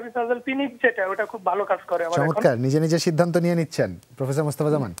 রেবিপ্রাজল পিনিক যেটা, ওটা খুব ভালো কাজ করে আমার এখন। চমৎকার, নিজে নিজে সিদ্ধান্ত নিয়ে নিচ্ছেন প্রফেসর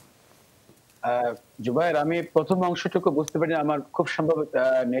মোস্তফা জামান। জুবায়ের, আমি প্রথম অংশটুকু বুঝতে পারি, আমার খুব সম্ভব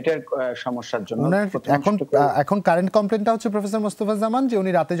নেটের সমস্যার জন্য। এখন কারেন্ট কমপ্লেইনটা হচ্ছে প্রফেসর মোস্তফা জামান যে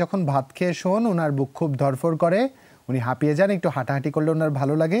উনি রাতে যখন ভাত খেয়ে শোন ওনার বুক খুব ধড়ফড় করে, উনি হাঁপিয়ে যান, একটু হাঁটাহাঁটি করলে ওনার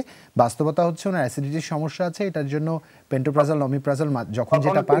ভালো লাগে। বাস্তবতা হচ্ছে ওনার অ্যাসিডিটির সমস্যা আছে, এটার জন্য পেন্টোপ্রাজল, অমিপ্রাজল যখন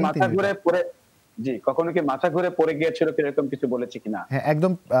যেটা পান তিনি। জি, কখনো কি মাথা ঘুরে পড়ে গিয়েছিল এরকম কিছু বলেছে কিনা? হ্যাঁ,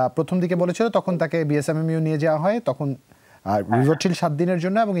 একদম প্রথম দিকে বলেছিল, তখন তাকে বিএসএমএমইউ নিয়ে যাওয়া হয়, তখন আর রিভোটিল 7 দিনের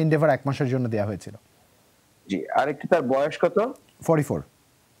জন্য এবং ইন্ডেভার 1 মাসের জন্য দেওয়া হয়েছিল। জি, আরেকটি, তার বয়স কত? 44।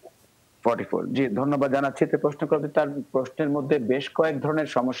 জি, ধন্যবাদ জানাচ্ছি। প্রশ্ন করতে, তার প্রশ্নের মধ্যে বেশ কয়েক ধরনের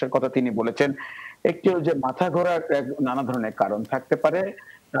সমস্যার কথা তিনি বলেছেন। একটি হলো যে মাথা ঘোরার নানা ধরনের কারণ থাকতে পারে,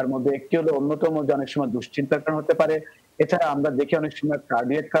 তার মধ্যে একটি হলো অন্যতম যে অনেক সময় দুশ্চিন্তার কারণ হতে পারে। এছাড়া আমরা দেখি অনেক সময়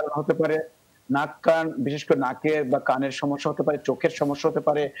কার্ডিয়াক কারণ হতে পারে, নাক কান, বিশেষ করে নাকের বা কানের সমস্যা হতে পারে, চোখের সমস্যা হতে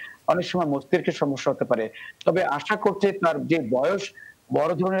পারে, অনেক সময় মস্তিষ্কের সমস্যা হতে পারে। তবে আশা করছি তার যে বয়স,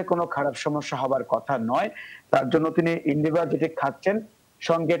 বড় ধরনের কোনো খারাপ সমস্যা হবার কথা নয়। তার জন্য তিনি ইন্ডিভার যেটি খাচ্ছেন,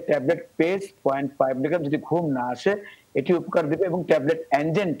 সঙ্গে ট্যাবলেট পেস 0.5 মিলিগ্রাম, যদি ঘুম না আসে এটি উপকার দেবে, এবং ট্যাবলেট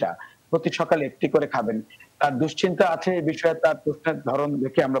অ্যানজেনটা প্রতি সকালে একটি করে খাবেন। তার দুশ্চিন্তা আছে এই বিষয়ে, তার প্রশ্নের ধরন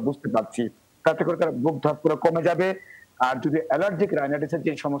দেখে আমরা বুঝতে পারছি, তাতে করে তার বুক ধড়ফড় কমে যাবে। আর যদি অ্যালার্জিক রাইনাইটিসের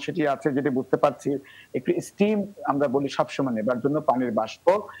যে সমস্যাটি আছে যেটি বুঝতে পারছি, একটু স্টিম আমরা বলি সবসময় নেবার জন্য, পানির বাষ্প,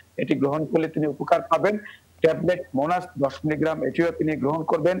 এটি গ্রহণ করলে তিনি উপকার পাবেন। ট্যাবলেট মোনাস 10 মিলিগ্রাম এটিও তিনি গ্রহণ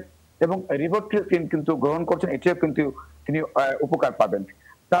করবেন, এবং রিভোট্রিল কিন্তু গ্রহণ করছেন, এটিও কিন্তু তিনি উপকার পাবেন।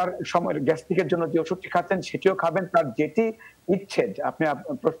 তার সময় গ্যাস্ট্রিকের জন্য যে ওষুধটি খাচ্ছেন সেটিও খাবেন। তার যেটি ইচ্ছে, আপনি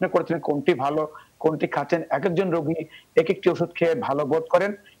প্রশ্ন করেছেন কোনটি ভালো, কোনটি খাচ্ছেন, এক একজন রোগী এক একটি ওষুধ খেয়ে ভালো বোধ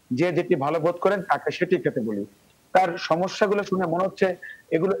করেন, যে যেটি ভালো বোধ করেন তাকে সেটি খেতে বলি। তার সমস্যাগুলো শুনে মনে হচ্ছে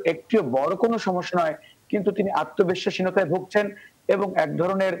এগুলো একটিও বড় কোনো সমস্যা নয়, কিন্তু তিনি আত্মবিশ্বাসহীনতায় ভুগছেন এবং এক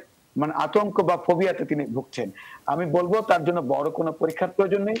ধরনের মানে আতঙ্ক বা ফোবিয়াতে তিনি ভুগছেন। আমি বলবো তার জন্য বড় কোনো পরীক্ষার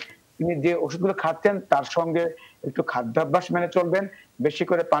প্রয়োজন নেই। তিনি যে ওষুধগুলো খাচ্ছেন তার সঙ্গে একটু খাদ্যাভ্যাস মেনে চলবেন, বেশি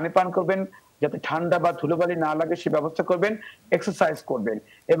করে পানি পান করবেন, যাতে ঠান্ডা বা ধুলোবালি না লাগে সে ব্যবস্থা করবেন, এক্সারসাইজ করবেন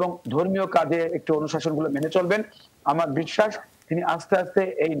এবং ধর্মীয় কাজে একটু অনুশাসনগুলো মেনে চলবেন। আমার বিশ্বাস তিনি আস্তে আস্তে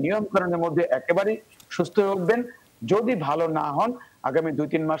এই নিয়মকরণের মধ্যে একেবারেই সুস্থ হয়ে উঠবেন। যদি ভালো না হন আগামী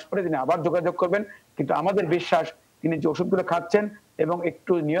 2-3 মাস পরে তিনি আবার যোগাযোগ করবেন, কিন্তু আমাদের বিশ্বাস তিনি যে ওষুধগুলো খাচ্ছেন এবং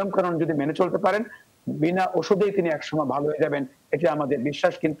একটু নিয়মকানুন যদি মেনে চলতে পারেন, বিনা ওষুধেই তিনি একসময় ভালো হয়ে যাবেন, এটা আমাদের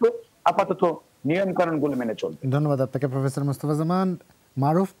বিশ্বাস। কিন্তু আপাতত নিয়মকানুনগুলো মেনে চলবে। ধন্যবাদ আপনাকে প্রফেসর মোস্তফা জামান।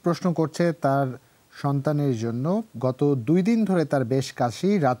 মারুফ প্রশ্ন করছে তার সন্তানের জন্য, গত 2 দিন ধরে তার বেশ কাশি,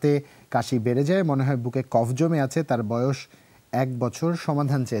 রাতে কাশি বেড়ে যায়, মনে হয় বুকে কফ জমে আছে, তার বয়স 1 বছর,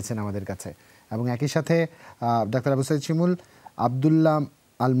 সমাধান চেয়েছেন আমাদের কাছে। এবং একই সাথে ডাক্তার আবু সাইদ শিমুল, আব্দুল্লাহ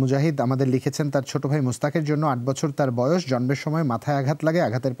আল মুজাহিদ আমাদের লিখেছেন তার ছোট ভাই মুস্তাকের জন্য, 8 বছর তার বয়স, জন্মের সময় মাথায় আঘাত লাগে,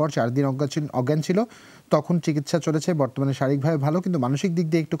 আঘাতের পর 4 দিন অজ্ঞান ছিল, তখন চিকিৎসা চলেছে, বর্তমানে শারীরিকভাবে ভালো কিন্তু মানসিক দিক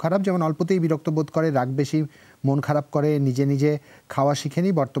দিয়ে একটু খারাপ, যেমন অল্পতেই বিরক্ত বোধ করে, রাগ বেশি, মন খারাপ করে, নিজে নিজে খাওয়া শিখেনি,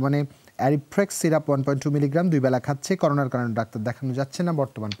 বর্তমানে অ্যারিফ্রেক্স সিরাপ 1.2 মিলিগ্রাম 2 বেলা খাচ্ছে, করোনার কারণে ডাক্তার দেখানো যাচ্ছে না,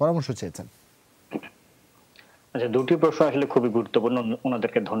 বর্তমান পরামর্শ চেয়েছেন। আচ্ছা, দুটি প্রশ্ন আসলে খুবই গুরুত্বপূর্ণ,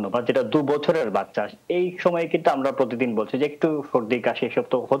 ওনাদেরকে ধন্যবাদ। যেটা 2 বছরের বাচ্চা, এই সময় কিন্তু আমরা প্রতিদিন বলছি যে একটু সর্দি কাশি এসব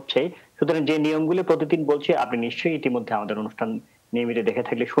তো হচ্ছেই, সুতরাং যে নিয়মগুলি প্রতিদিন বলছি আপনি নিশ্চয়ই ইতিমধ্যে আমাদের অনুষ্ঠান নিয়মিত দেখে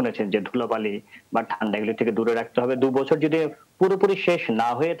থাকলে শুনেছেন যে ধুলাবালি বা ঠান্ডা এগুলি থেকে দূরে রাখতে হবে। 2 বছর যদি পুরোপুরি শেষ না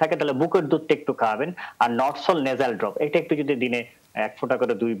হয়ে থাকে তাহলে বুকের দুধটা একটু খাওয়াবেন, আর নর্সল নেজাল ড্রপ এটা একটু যদি দিনে 1 ফোঁটা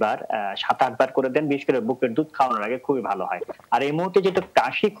করে 2 বার 7-8 বার করে দেন, বিশেষ করে বুকের দুধ খাওয়ানোর আগে খুবই ভালো হয়। আর এই মুহূর্তে যেটা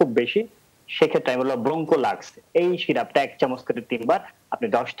কাশি খুব বেশি, সেক্ষেত্রে আমি বললাম ব্রঙ্কোলাক্স, এই সিরাপটা 1 চামচ করে 3 বার আপনি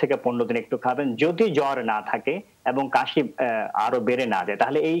 10 থেকে 15 দিন একটু খাবেন। যদি জ্বর না থাকে এবং কাশি আরো বেড়ে না যায়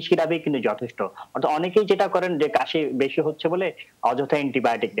তাহলে এই সিরাপই কিন্তু যথেষ্ট। অর্থাৎ অনেকেই যেটা করেন যে কাশি বেশি হচ্ছে বলে অযথা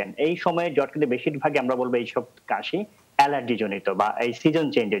অ্যান্টিবায়োটিক দেন, এই সময়ে জ্বর কিন্তু বেশিরভাগই আমরা বলবো এইসব কাশি অ্যালার্জি জনিত বা এই সিজন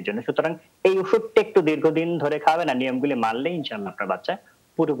চেঞ্জের জন্য। সুতরাং এই ওষুধটা একটু দীর্ঘদিন ধরে খাবেন আর নিয়মগুলি মানলে ইনশাআল্লাহ আপনার বাচ্চা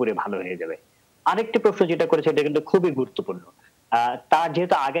পুরোপুরি ভালো হয়ে যাবে। আরেকটি প্রশ্ন যেটা করেছে এটা কিন্তু খুবই গুরুত্বপূর্ণ। তার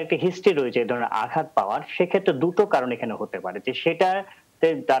যেহেতু আগে একটা হিস্ট্রি রয়েছে এই ধরনের আঘাত পাওয়ার, সেক্ষেত্রে দুটো কারণ এখানে হতে পারে, যে সেটা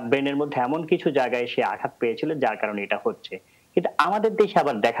তার ব্রেনের মধ্যে এমন কিছু জায়গায় সে আঘাত পেয়েছিল যার কারণে এটা হচ্ছে। কিন্তু আমাদের দেশে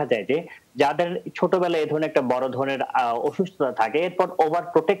আবার দেখা যায় যে যাদের ছোটবেলায় এই ধরনের একটা বড় ধরনের অসুস্থতা থাকে, এরপর ওভার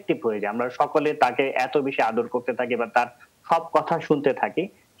প্রোটেক্টিভ হয়ে যায়, আমরা সকলে তাকে এত বেশি আদর করতে থাকি বা তার সব কথা শুনতে থাকি,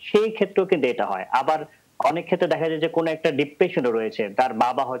 সেই ক্ষেত্রেও কিন্তু এটা হয়। আবার অনেক ক্ষেত্রে দেখা যায় যে কোনো একটা ডিপ্রেশনও রয়েছে, তার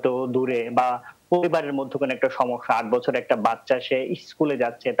বাবা হয়তো দূরে বা পরিবারের মধ্যে কোনো একটা সমস্যা, 8 বছর একটা বাচ্চা সে স্কুলে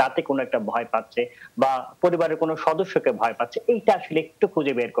যাচ্ছে তাতে কোনো একটা ভয় পাচ্ছে বা পরিবারের কোনো সদস্যকে ভয় পাচ্ছে, এইটা আসলে একটু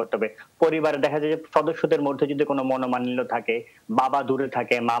খুঁজে বের করতে হবে। পরিবারে দেখা যায় যে সদস্যদের মধ্যে যদি কোনো মনোমালিন্য থাকে, বাবা দূরে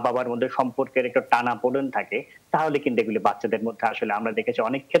থাকে, মা বাবার মধ্যে সম্পর্কের একটা টানাপোড়েন থাকে, তাহলে কিন্তু এগুলি বাচ্চাদের মধ্যে আসলে আমরা দেখেছি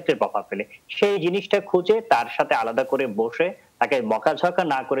অনেক ক্ষেত্রে প্রভাব ফেলে। সেই জিনিসটা খুঁজে তার সাথে আলাদা করে বসে তাকে বকাঝকা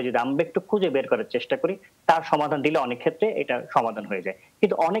না করে যদি আমরা একটু খুঁজে বের করার চেষ্টা করি, তার সমাধান দিলে অনেক ক্ষেত্রে এটা সমাধান হয়ে যায়।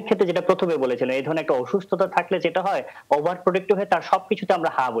 কিন্তু অনেক ক্ষেত্রে যেটা প্রথমে বলেছিলেন, এই ধরনের একটা অসুস্থতা থাকলে যেটা হয় ওভার প্রোটেক্টিভ হয়ে তার সবকিছুতে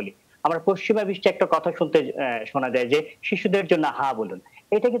আমরা হা বলি। আমরা পশ্চিমা বিশ্বে একটা কথা শুনতে শোনা যায় যে শিশুদের জন্য হা বলুন,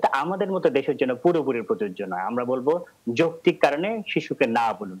 এটা কিন্তু আমাদের মতো দেশের জন্য পুরোপুরি প্রযোজ্য নয়। আমরা বলবো যৌক্তিক কারণে শিশুকে না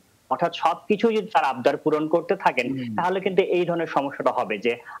বলুন। অর্থাৎ সবকিছু যদি তার আবদার পূরণ করতে থাকেন তাহলে কিন্তু এই ধরনের সমস্যাটা হবে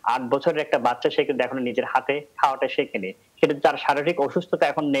যে 8 বছরের একটা বাচ্চা সে কিন্তু এখন নিজের হাতে খাওয়াটা শেখেনি, সেটা তার শারীরিক অসুস্থতা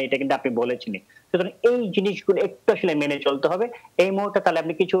এখন নেই, এটা কিন্তু আপনি বলেছেন। সুতরাং এই জিনিসগুলো একটু আসলে মেনে চলতে হবে এই মুহূর্তে। তাহলে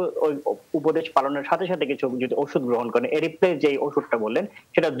আপনি কিছু ওই উপদেশ পালনের সাথে সাথে কিছু যদি ওষুধ গ্রহণ করেন, এর রিপ্লেস যে ওষুধটা বললেন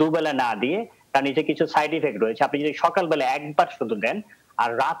সেটা 2 বেলা না দিয়ে, তার নিচে কিছু সাইড ইফেক্ট রয়েছে, আপনি যদি সকালবেলা একবার শুধু দেন আর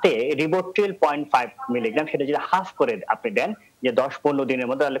রাতে রিবোট্রিল 0.5 মিলিগ্রাম সেটা যদি হাফ করে আপনি দেন যে 10-15 দিনের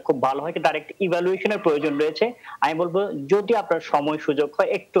মধ্যে, তাহলে খুব ভালো হয়। কিন্তু তার একটা ইভ্যালুয়েশনের প্রয়োজন রয়েছে। আমি বলবো যদি আপনার সময় সুযোগ হয়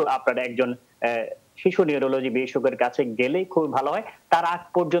একটু আপনার একজন শিশু নিউরোলজি বিশেষজ্ঞের কাছে গেলেই খুব ভালো হয়। তার আগ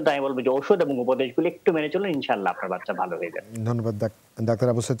পর্যন্ত আমি বলবো যে ওষুধ এবং উপদেশগুলো একটু মেনে চলুন, ইনশাআল্লাহ আপনার বাচ্চা ভালো হয়ে যাবে। ধন্যবাদ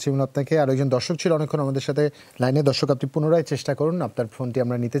ডাক্তার আবু সাইদ শিমুল আপনাকে। আর একজন দর্শক ছিল অনেকক্ষণ আমাদের সাথে লাইনে। দর্শক আপনি পুনরায় চেষ্টা করুন, আপনার ফোনটি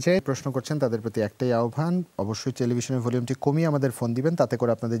আমরা নিতে চাই। প্রশ্ন করছেন তাদের প্রতি একটাই আহ্বান, অবশ্যই টেলিভিশনের ভলিউমটি কমিয়ে আমাদের ফোন দিবেন, তাতে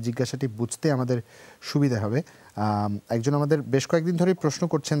করে আপনাদের জিজ্ঞাসাটি বুঝতে আমাদের সুবিধা হবে। একজন আমাদের বেশ কয়েকদিন ধরেই প্রশ্ন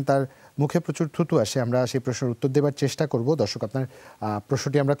করছেন, তার মুখে প্রচুর থুতু আসে, আমরা সেই প্রশ্নের উত্তর দেওয়ার চেষ্টা করব। দর্শক আপনার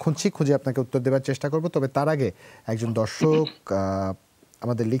প্রশ্নটি আমরা খুঁজে আপনাকে উত্তর দেওয়ার চেষ্টা করব। তবে তার আগে একজন দর্শক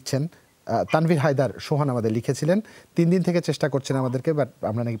আমাদের লিখছেন, তানভীর হায়দার সোহান আমাদের লিখেছিলেন, 3 দিন থেকে চেষ্টা করছেন আমাদেরকে, বাট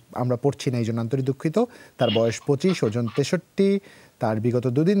আমরা পড়ছি না, এই জন্য আন্তরিক দুঃখিত। তার বয়স 25, ওজন 63, তার বিগত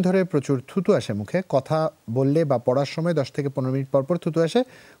 2 দিন ধরে প্রচুর থুতু আসে মুখে, কথা বললে বা পড়ার সময় 10 থেকে 15 মিনিট পর পর থুতু আসে,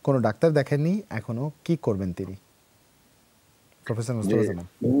 কোনো ডাক্তার দেখেননি, এখনো কি করবেন তিনি? প্রফেসর মোস্তফা জামান।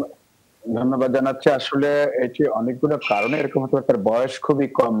 ধন্যবাদ জানাচ্ছি। আসলে এটি অনেকগুলো কারণে এরকম হতে পারে। তার বয়স খুবই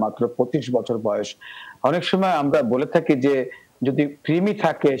কম, মাত্র 25 বছর বয়স। অনেক সময় আমরা বলে থাকি যে যদি কৃমি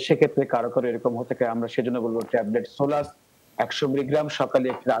থাকে সেক্ষেত্রে কারো কারো এরকম হতে পারে, আমরা সেজন্য বলবো ট্যাবলেট সোলাস 100 মিলিগ্রাম সকালে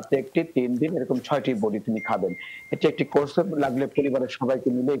একটি, রাতে একটি, 3 দিন এরকম 6টি বড়ি তিনি খাবেন। এটি একটি কোর্স লাগলে পরিবারের সবাইকে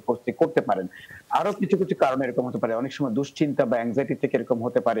মিলে এই কোর্সটি করতে পারেন। আরো কিছু কিছু কারণে এরকম হতে পারে, অনেক সময় দুশ্চিন্তা বা অ্যাংজাইটি থেকে এরকম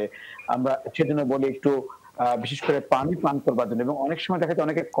হতে পারে। আমরা সেজন্য বলি একটু বিশেষ করে পানি পান করবার জন্য, এবং অনেক সময় দেখা যায়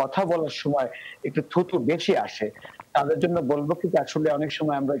অনেকে কথা বলার সময় একটু থুতু বেশি আসে, তাদের জন্য বলবো কি আসলে অনেক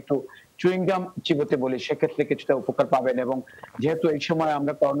সময় আমরা একটু চুইং গাম চিবোতে বলি, সেক্ষেত্রে কিছুটা উপকার পাবেন। এবং যেহেতু এই সময়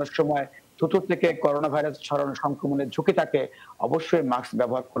আমরা করোনার সময় থুতু থেকে করোনা ভাইরাস ছড়ানো সংক্রমণের ঝুঁকি থাকে, অবশ্যই মাস্ক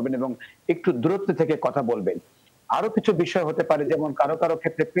ব্যবহার করবেন এবং একটু দূরত্ব থেকে কথা বলবেন। আরো কিছু বিষয় হতে পারে, যেমন কারো কারো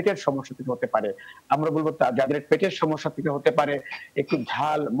ক্ষেত্রে পেটের সমস্যা থেকে হতে পারে। আমরা বলবো যাদের পেটের সমস্যা থেকে হতে পারে একটু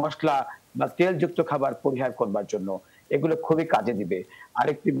ঝাল মশলা বা তেলযুক্ত খাবার পরিহার করবার জন্য, এগুলো খুবই কাজে দিবে।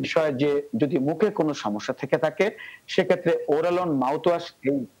 আরেকটি বিষয় যে যদি মুখে কোনো সমস্যা থেকে থাকে, সেক্ষেত্রে ওরাল অন মাউথ ওয়াশ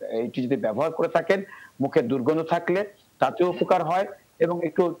এইটি যদি ব্যবহার করে থাকেন, মুখে দুর্গন্ধ থাকলে তাতেও উপকার হয়। এবং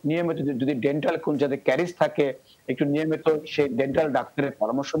একটু নিয়মিত যদি ডেন্টাল কোন যাদের ক্যারিজ থাকে, একটু নিয়মিত সেই ডেন্টাল ডাক্তারের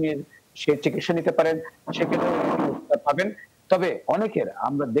পরামর্শ নিয়ে সেই চিকিৎসা নিতে পারেন, সেক্ষেত্রে উপকার পাবেন। তবে অনেকের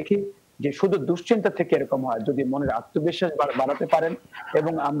আমরা দেখি যে শুধু দুশ্চিন্তা থেকে এরকম হয়, যদি মনের আত্মবিশ্বাস বাড়াতে পারেন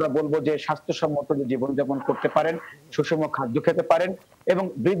এবং আমরা বলবো যে স্বাস্থ্যসম্মত জীবনযাপন করতে পারেন, সুষম খাদ্য খেতে পারেন এবং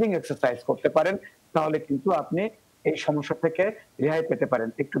ব্রিদিং এক্সারসাইজ করতে পারেন, তাহলে কিন্তু আপনি এই সমস্যা থেকে রেহাই পেতে পারেন।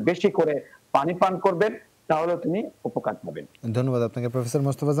 একটু বেশি করে পানি পান করবেন, তাহলে তিনি উপকার পাবেন। ধন্যবাদ আপনাকে প্রফেসর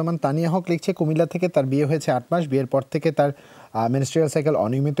মোস্তফা জামান। তানিয়া হক লিখছে কুমিল্লা থেকে, তার বিয়ে হয়েছে 8 মাস, বিয়ের পর থেকে তার মেনস্ট্রুয়াল সাইকেল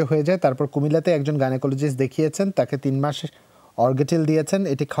অনিয়মিত হয়ে যায়। তারপর কুমিল্লাতে একজন গাইনোকোলজিস্ট দেখিয়েছেন, তাকে 3 মাস অর্গেটিল দিয়েছেন।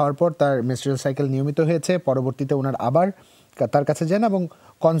 এটি খাওয়ার পর তার মেনস্ট্রুয়াল সাইকেল নিয়মিত হয়েছে। পরবর্তীতে ওনার আবার তার কাছে যান এবং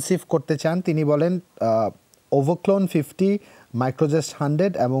কনসিভ করতে চান। তিনি বলেন ওভোক্লোন 50, মাইক্রোজেস্ট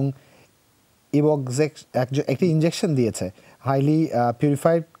 100 এবং ইবক্সেক একটি ইনজেকশন দিয়েছে। হাইলি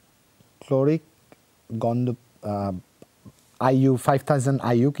পিউরিফাইড ক্লোরিক গন্ধ IU 5000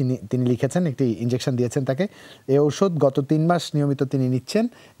 IU তিনি লিখেছেন, একটি ইনজেকশন দিয়েছেন তাকে। এই ঔষধ গত 3 মাস নিয়মিত তিনি নিচ্ছেন।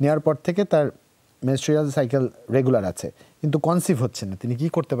 নেওয়ার পর থেকে তার মেনস্ট্রুয়াল সাইকেল রেগুলার আছে, কিন্তু কনসিভ হচ্ছে না। তিনি কি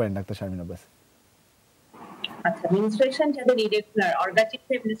করতে পারেন ডাক্তার শারমিন আব্বাস? আচ্ছা, মেনস্ট্রুয়েশন যাদের ইরেগুলার, অর্গানিক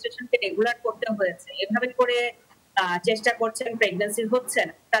মেনস্ট্রুয়েশনকে রেগুলার করতে হয়েছে, এভাবে করে চেষ্টা করছেন, প্রেগন্যান্সি হচ্ছে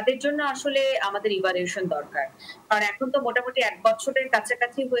না, তাদের জন্য আসলে আমাদের ইভালুয়েশন দরকার। কারণ এখন তো মোটামুটি 1 বছরের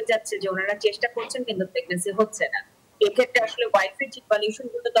কাছাকাছি হয়ে যাচ্ছে যে ওনারা চেষ্টা করছেন কিন্তু প্রেগন্যান্সি হচ্ছে না। এক্ষেত্রে আসলে ওয়াইফের যে ইভালুয়েশন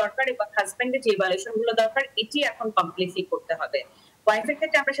গুলো দরকার এবং হাজবেন্ডের যে ইভালুয়েশন গুলো দরকার, এটি এখন কমপ্লিটলি করতে হবে। ওয়াইফের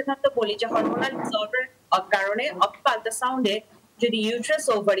ক্ষেত্রে আমরা সাধারণত বলি যে হরমোনাল ডিসঅর্ডার কারণে অথবা আল্ট্রাসাউন্ডে যদি ইউট্রাস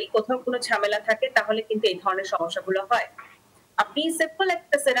ওভারি কোথাও কোনো ঝামেলা থাকে, তাহলে কিন্তু এই ধরনের সমস্যাগুলো হয়। আপনি সিম্পল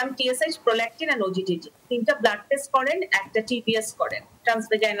একটা সেরাম টিএসএইচ, প্রোল্যাকটিন আর ওজিটিজি, 3টা ব্লাড টেস্ট করেন, একটা টিবিএস করেন,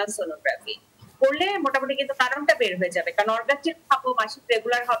 ট্রান্সভেজাইনাল সোনোগ্রাফি করলে মোটামুটি কিন্তু কারণটা বের হয়ে যাবে। কারণ অর্গানটিল খাবো, মাসিক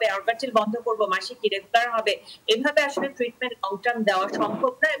রেগুলার হবে, অর্গানটিল বন্ধ করবো, মাসিক ইরেগুলার হবে, এভাবে আসলে ট্রিটমেন্ট লং টার্ম দেওয়া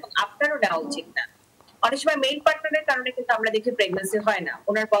সম্ভব না এবং আপনারও নেওয়া উচিত না। অনেক সময় মেইন পার্টনারের কারণে কিন্তু আমরা দেখি প্রেগন্যান্সি হয় না।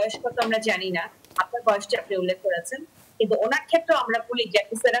 ওনার বয়স কত আমরা জানি না, আপনার বয়সটা আপনি উল্লেখ করেছেন, কিন্তু ওনার ক্ষেত্রে আমরা বলি যে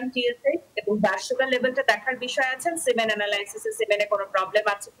একটা সেরাম টিএসএইচ এবং ব্লাড সুগার লেভেলটা দেখার বিষয় আছে, সিমেন অ্যানালাইসিসে সিমেনে কোনো প্রবলেম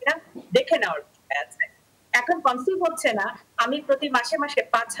আছে কিনা দেখে নেওয়ার বিষয় আছে। এখন কনসিভ হচ্ছে না, আমি প্রতি মাসে মাসে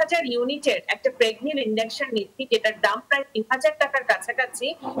 5000 ইউনিটের একটা প্রেগনেন্ট ইনজেকশন নিচ্ছি, যেটার দাম প্রায় 3000 টাকার কাছাকাছি,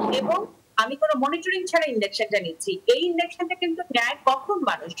 এবং আমি কোনো মনিটরিং ছাড়া ইনজেকশনটা নিচ্ছি। এই ইনজেকশনটা কিন্তু নেয় কখন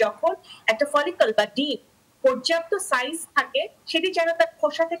মানুষ, যখন একটা ফলিকল বা ডিম পর্যাপ্ত সাইজ থাকে, সেটি যেন তার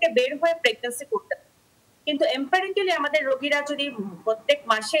খোসা থেকে বের হয়ে প্রেগন্যান্সি করতে পারে। কিন্তু এম্পারিক্যালি আমাদের রোগীরা যদি প্রত্যেক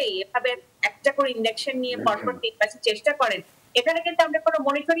মাসেই এভাবে একটা করে ইনজেকশন নিয়ে পরপর 3 মাসে চেষ্টা করেন, এখানে কিন্তু আমরা কোনো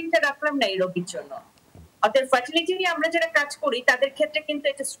মনিটরিংটা রাখলাম না এই রোগীর জন্য। অতএব ফার্টিলিটি নিয়ে আমরা যারা কাজ করি তাদের ক্ষেত্রে কিন্তু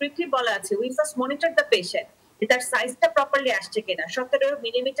এটা স্ট্রিক্টলি বলা আছে, we first monitor the patient, তার সাইজটা প্রপারলি আসছে কিনা, 17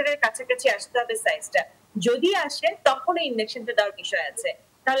 মিলিমিটারের কাছাকাছি আসতে হবে সাইজটা। যদি আসে তখন এই ইনজেকশনটা দেওয়ার বিষয় আছে।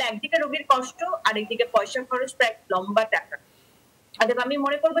 তাহলে একদিকে রোগীর কষ্ট, আরেকদিকে পয়সা খরচ, প্রায় লম্বা টাকা। অতএব আমি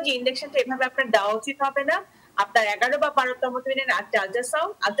মনে করবো যে ইনজেকশনটা এভাবে আপনার দেওয়া উচিত হবে না। আপনার 11 বা 12তম দিনের একটা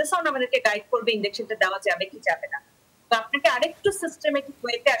আল্ট্রাসাউন্ড আমাদেরকে গাইড করবে ইনজেকশনটা দেওয়া যাবে কি যাবে না। তো আপনাকে আরেকটু সিস্টেমেটিক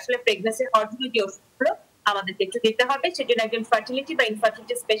ওয়েতে আসলে প্রেগন্যান্সির হরমোনাল যে ওষুধগুলো আমাদেরকে একটু দিতে হবে, সেজন্য একজন ফার্টিলিটি বা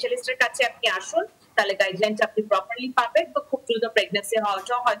ইনফার্টিলিটি স্পেশালিস্টের কাছে আপনি আসুন, তাহলে গাইডলাইনটা আপনি প্রপারলি পাবেন, তো খুব দ্রুত প্রেগন্যান্সি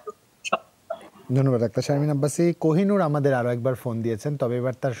হওয়াটাও হয়তো। ধন্যবাদ ডাক্তার শারমিন আব্বাসী। কোহিনুর আমাদের আরো একবার ফোন দিয়েছেন, তবে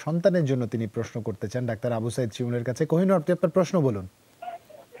এবার তার সন্তানের জন্য তিনি প্রশ্ন করতে চান ডাক্তার আবু সাইদ শিমুলের কাছে। কোহিনুর, আপনি আপনার প্রশ্ন বলুন।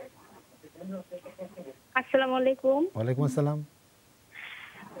 আসসালামু আলাইকুম। ওয়ালাইকুম আসসালাম।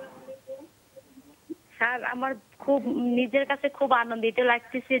 স্যার, আমার খুব নিজের কাছে খুব আনন্দিত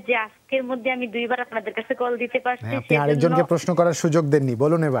লাগতেছে যে আজকের মধ্যে আমি 2 বার আপনাদের কাছে কল দিতে পারছি। আপনি আরেকজনকে প্রশ্ন করার সুযোগ দেননি,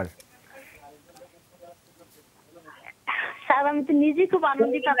 বলুন এবার। স্যার, আমি তো নিজে খুব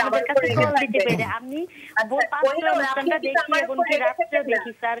আনন্দিত আপনাদের কাছে কল দিতে পেরে। আমি ভোর 5টার অনুষ্ঠানটা দেখি এবং রাত্রেও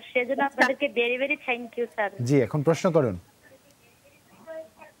দেখি স্যার, সেজন্য আপনাদেরকে very very thank you sir. জি, এখন প্রশ্ন করুন।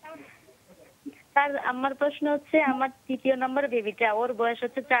 স্যার আমার প্রশ্ন হচ্ছে আমার তৃতীয় নম্বর বেবিটা, ওর বয়স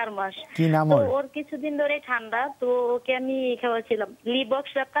হচ্ছে 4 মাস। কি নাম তো ওর? ওর কিছুদিন ধরে ঠান্ডা, তো ওকে আমি খাওয়াচ্ছিলাম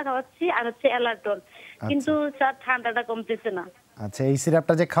লিবক্স সিরাপটা খাওয়াচ্ছি আর হচ্ছে অ্যালার্টন, কিন্তু স্যার ঠান্ডাটা কমতেছে না। আচ্ছা, এই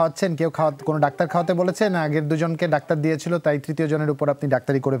সিরাপটা যে খাওয়াচ্ছেন কেউ কোনো ডাক্তার খাওয়াতে বলেছে না আগের দুজনকে ডাক্তার দিয়েছিল তাই তৃতীয় জনের উপর আপনি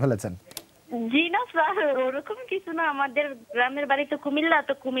ডাক্তারি করে ফেলেছেন? জি না স্যার, ওরকম কিছু না। আমাদের গ্রামের বাড়ি তো কুমিল্লা,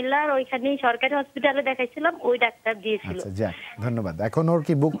 তো কুমিল্লার ওইখানেই সরকারি হসপিটালে দেখাইছিলাম, ওই ডাক্তার দিয়েছিল। আচ্ছা যাক, ধন্যবাদ। এখন ওর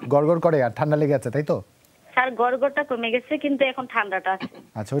কি বুক গড়গড় করে আর ঠান্ডা লেগে আছে তাই তো? স্যার গড়গড়টা কমে গেছে কিন্তু এখন ঠান্ডাটা আছে।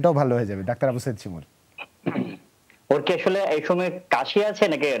 আচ্ছা, ওটাও ভালো হয়ে যাবে। ডাক্তার আবু সাইদ শিমুল, ওর কি আসলে এই সময় কাশি আছে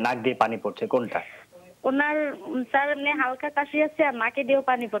নাকি নাক দিয়ে পানি পড়ছে, কোনটা? ওনার স্যার এমনি হালকা কাশি আছে আর নাকে দিয়েও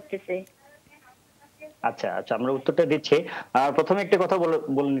পানি পড়তেছে। আচ্ছা আচ্ছা, আমরা উত্তরটা দিচ্ছি। প্রথমে একটা কথা বলে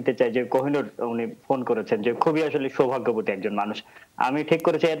নিতে চাই যে কোহিনূর উনি ফোন করেছেন যে খুবই আসলে সৌভাগ্যবতী একজন মানুষ। আমি ঠিক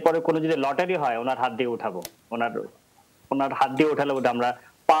করেছি এরপরে কোনো যদি লটারি হয় ওনার হাত দিয়ে উঠাবো, ওনার হাত দিয়ে উঠালে ওটা আমরা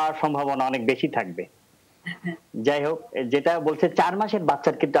পাওয়ার সম্ভাবনা অনেক বেশি থাকবে। যাই হোক, যেটা বলছে 4 মাসের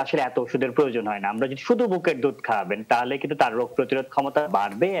বাচ্চার কিন্তু আসলে এত ওষুধের প্রয়োজন হয় না। আমরা যদি শুধু বুকের দুধ খাওয়াবেন তাহলে কিন্তু তার রোগ প্রতিরোধ ক্ষমতা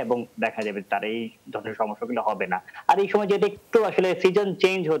বাড়বে এবং দেখা যাবে তার এই ধরনের সমস্যাগুলো হবে না। আর এই সময় যেটা একটু আসলে সিজন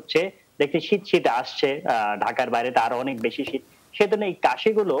চেঞ্জ হচ্ছে, দেখছি শীত আসছে, ঢাকার বাইরে তো আরো অনেক বেশি শীত, সেজন্য এই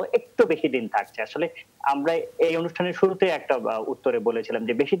কাশিগুলো একটু বেশি দিন থাকছে। আসলে আমরা এই অনুষ্ঠানের শুরুতে একটা উত্তরে বলেছিলাম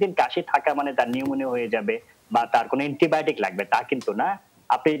যে বেশি দিন কাশি থাকা মানে তার নিউমোনিয়া হয়ে যাবে বা তার কোনো অ্যান্টিবায়োটিক লাগবে, তা কিন্তু না।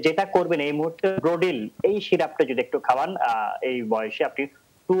 আপনি যেটা করবেন এই মুহূর্তে ব্রোডিল এই সিরাপটা যদি একটু খাওয়ান, এই বয়সে আপনি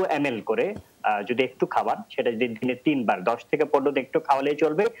 2 ml করে যদি একটু খাওয়ান, সেটা যদি দিনে 3 বার 10 থেকে 15 দিন একটু খাওয়ালেই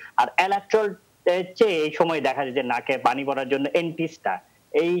চলবে। আর অ্যালাট্রল চেয়ে এই সময় দেখা যায় যে নাকে পানি পড়ার জন্য এন্টিস্টা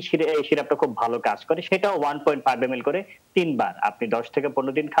এই সিরাপটা খুব ভালো কাজ করে, সেটাও 1.5 ml করে 3 বার আপনি 10 থেকে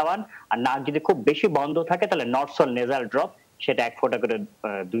 15 দিন খাওয়ান। আর নাক যদি খুব বেশি বন্ধ থাকে তাহলে নর্সল নেজাল ড্রপ, সেটা 1 ফোঁটা করে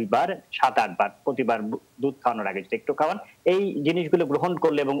 2 বার 7-8 বার প্রতিবার দুধ খাওয়ানোর আগে যদি একটু খাওয়ান, এই জিনিসগুলো গ্রহণ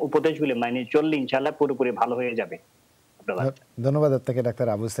করলে এবং উপদেশগুলো মানে চললে ইনশাআল্লাহ পুরোপুরি ভালো হয়ে যাবে। ধন্যবাদ আপনাকে ডাক্তার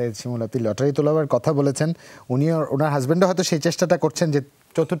আবু সাইদ শিমুল। আপনি লটারি তোলাবার কথা বলেছেন, ওনার হাজবেন্ডও হয়তো সেই চেষ্টাটা করছেন যে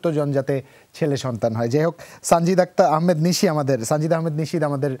চতুর্থ জন যাতে ছেলে সন্তান হয়। যাই হোক, সানজিদ আহমেদ নিশিদ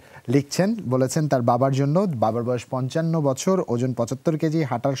আমাদের লিখছেন, বলেছেন তার বাবার জন্য, বাবার বয়স 55 বছর, ওজন 75 কেজি,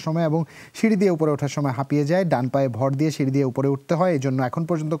 হাঁটার সময় এবং সিঁড়ি দিয়ে উপরে ওঠার সময় হাঁপিয়ে যায়, ডান পায়ে ভর দিয়ে সিঁড়ি দিয়ে উপরে উঠতে হয়, এই জন্য এখন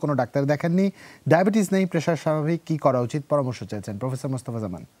পর্যন্ত কোনো ডাক্তার দেখাননি, ডায়াবেটিস নেই, প্রেশার স্বাভাবিক, কি করা উচিত পরামর্শ চাইছেন প্রফেসর মোস্তফা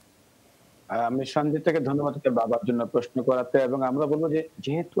জামান। আমি সঞ্জিতকে ধন্যবাদ বাবার জন্য প্রশ্ন করাতে, এবং আমরা বলবো যে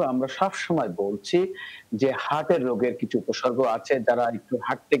যেহেতু আমরা সব সময় বলছি যে হার্টের রোগের কিছু উপসর্গ আছে, যারা একটু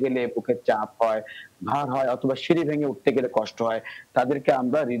হাঁটতে গেলে বুকের চাপ হয়, ভার হয়, অথবা সিঁড়ি ভেঙে উঠতে গেলে কষ্ট হয়, তাদেরকে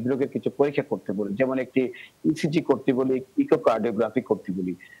আমরা হৃদরোগের কিছু পরীক্ষা করতে বলি, যেমন একটি ইসিজি করতে বলি, ইকোকার্ডিওগ্রাফি করতে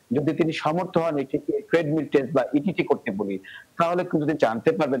বলি। যদি তিনি সমর্থ হন একটি ট্রেডমিল টেস্ট বা ইটিটি করতে বলি, তাহলে কিন্তু তিনি জানতে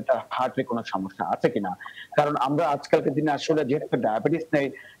পারবেন তার হার্টের কোনো সমস্যা আছে কিনা। কারণ আমরা আজকালকার দিনে আসলে যেহেতু ডায়াবেটিস নেই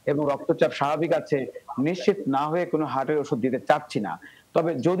এবং রক্তচাপ স্বাভাবিক আছে, নিশ্চিত না হয়ে কোনো হার্টের ওষুধ দিতে চাচ্ছি না।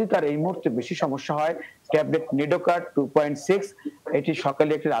 তবে যদি তার এই মুহূর্তে বেশি সমস্যা হয়, ট্যাবলেট নিডোকার্ড 2.6 এটি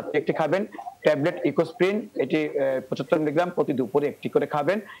সকালে একটি রাত্রে একটি খাবেন, ট্যাবলেট ইকোস্প্রিন এটি 75 মিলিগ্রাম প্রতি দুপুরে একটি করে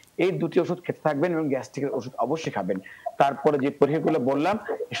খাবেন। এই দুটি ওষুধ খেতে থাকবেন এবং গ্যাস্ট্রিকের ওষুধ অবশ্যই খাবেন। তারপরে যে পরীক্ষাগুলো বললাম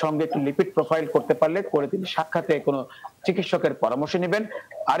সঙ্গে একটু লিপিড প্রোফাইল করতে পারলে করে তিনি সাক্ষাতে কোনো চিকিৎসকের পরামর্শ নেবেন।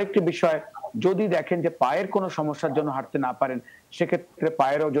 আরেকটি বিষয়, যদি দেখেন যে পায়ের কোনো সমস্যার জন্য হাঁটতে না পারেন, সেক্ষেত্রে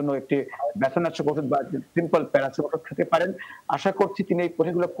পায়ের জন্য একটি ব্যথানাশক ওষুধ বা সিম্পল প্যারাসিটামল খেতে পারেন। আশা করছি তিনি এই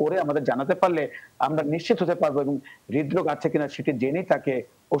পরীক্ষাগুলো করে আমাদের জানাতে পারলে আমরা নিশ্চিত হতে পারবো এবং হৃদরোগ আছে কিনা সেটি জেনেই তাকে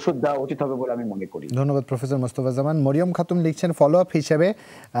ওষুধ দেওয়া উচিত হবে বলে আমি মনে করি। ধন্যবাদ প্রফেসর মোস্তফা জামান। মরিয়ম খাতুন লিখছেন ফলো আপ হিসেবে,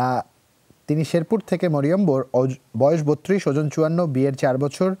 তিনি শেরপুর থেকে, মরিয়ম বয়স 32, ওজন 54, বিয়ের 4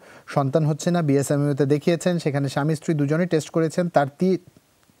 বছর, সন্তান হচ্ছে না, বিএসএমইউতে দেখিয়েছেন, সেখানে স্বামী স্ত্রী দুজনেই টেস্ট করেছেন,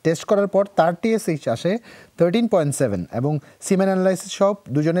 টেস্ট করার পর তার টিএসএইচ আসে 13.7 এবং সিমেন অ্যানালাইসিস সব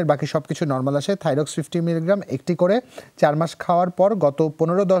দুজনের বাকি সব কিছু নর্মাল আসে। থাইরক্স 50 মিলিগ্রাম একটি করে 4 মাস খাওয়ার পর গত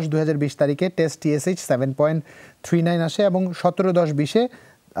 15/10/2020 তারিখে টেস্ট টিএসএইচ 7.39 আসে এবং 17/10/20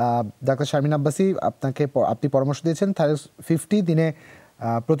 ডাক্তার শারমিন আব্বাসী আপনি পরামর্শ দিয়েছেন থাইরক্স 50 দিনে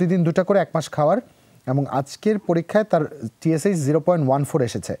প্রতিদিন 2টা করে 1 মাস খাওয়ার, এবং আজকের পরীক্ষায় তার টিএসএইচ 0.14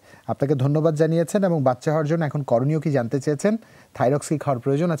 এসেছে। আপনাকে ধন্যবাদ জানিয়েছেন এবং বাচ্চা হওয়ার জন্য এখন করণীয় কি জানতে চেয়েছেন, থাইরক্স কি খাওয়ার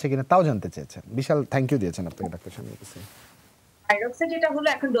প্রয়োজন আছে কিনা তাও জানতে চেয়েছেন। বিশাল থ্যাংক ইউ দিয়েছেন আপনাকে ডাক্তার শারমিন আব্বাসী। থাইরক্সে যেটা হলো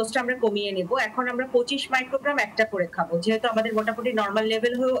এখন ডোজটা আমরা কমিয়ে নেব, এখন আমরা 25 মাইক্রোগ্রাম একটা করে খাবো, যেহেতু আমাদের মোটামুটি নরমাল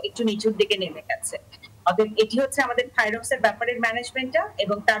লেভেল হয়েও একটু নিচুর দিকে নেমে গেছে। অতএব এটি হচ্ছে আমাদের থাইরক্সের ব্যাপারের ম্যানেজমেন্টটা,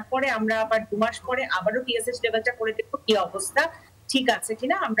 এবং তারপরে আমরা আবার 2 মাস পরে আবারও টিএসএইচ লেভেলটা করে দেখবো কি অবস্থা, ঠিক আছে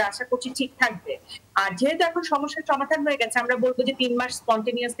কিনা। আমরা আশা করছি ঠিক থাকবে। আর যেহেতু এখন সমস্যার সমাধান হয়ে গেছে, আমরা বলবো যে 3 মাস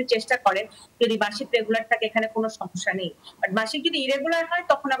স্পন্টেনিয়াসলি চেষ্টা করেন, যদি মাসিক রেগুলার থাকে এখানে কোনো সমস্যা নেই। বাট মাসিক যদি ইরেগুলার হয়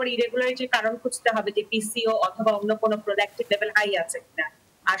তখন আবার ইরেগুলার যে কারণ খুঁজতে হবে যে পিসিও অথবা অন্য কোনো প্রোডাক্টিভ লেভেল হাই আছে কিনা।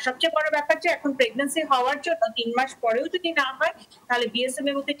 আর সবচেয়ে বড় ব্যাপার যে এখন প্রেগন্যান্সি হওয়ার জন্য 3 মাস পরেও যদি না হয় তাহলে বিএসএম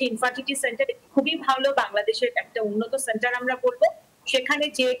এর মধ্যে ইনফার্টিলিটি সেন্টার খুবই ভালো, বাংলাদেশের একটা উন্নত সেন্টার আমরা বলবো। সেখানে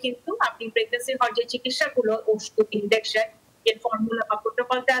যে কিন্তু আপনি প্রেগন্যান্সি হওয়ার যে চিকিৎসাগুলো, ওষুধ, ইনজেকশন, এর ফর্মুলা বা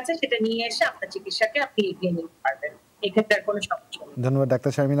প্রোটোকলটা আছে সেটা নিয়ে এসে আপনার চিকিৎসাকে আপনি এগিয়ে নিতে পারবেন। এক্ষেত্রে আর কোনো সমস্যা নেই। ধন্যবাদ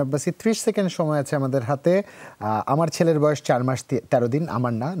ডাক্তার শারমিন আব্বাসী। 30 সেকেন্ড সময় আছে আমাদের হাতে। আমার ছেলের বয়স 4 মাস 13 দিন।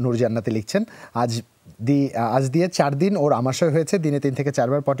 আমার না, নূর জান্নাতে লিখছেন। আজ দিয়ে 4 দিন ওর আমাশয় হয়েছে, দিনে 3 থেকে 4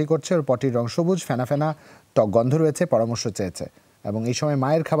 বার পটি করছে, ওর পটির রং সবুজ, ফেনা ফেনা টক গন্ধ রয়েছে, পরামর্শ চেয়েছে এবং এই সময়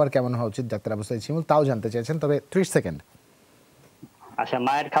মায়ের খাবার কেমন হওয়া উচিত ডাক্তার আবু সাঈদ শিমুল তাও জানতে চেয়েছেন, তবে 30 সেকেন্ড। আচ্ছা,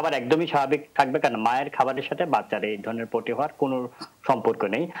 মায়ের খাবার একদমই স্বাভাবিক থাকবে, কারণ মায়ের খাবারের সাথে বাচ্চার এই ধরনের পটি হওয়ার কোনো সম্পর্ক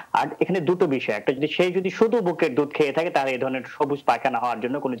নেই। আর এখানে দুটো বিষয়, একটা যদি শুধু বুকের দুধ খেয়ে থাকে তাহলে এই ধরনের সবুজ পায়খানা হওয়ার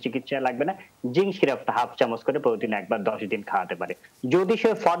জন্য কোনো চিকিৎসা লাগবে না। জিঙ্ক সিরাপটা 1/2 চামচ করে প্রতিদিন একবার 10 দিন খাওয়াতে পারে। যদি সে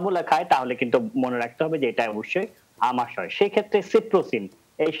ফর্মুলা খায় তাহলে কিন্তু মনে রাখতে হবে যে এটা অবশ্যই আমাশয়। সেই ক্ষেত্রে সিপ্রোসিন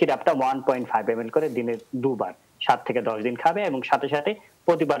এই সিরাপটা 1.5 ml করে দিনে 2 বার 7 থেকে 10 দিন খাবে এবং সাথে সাথে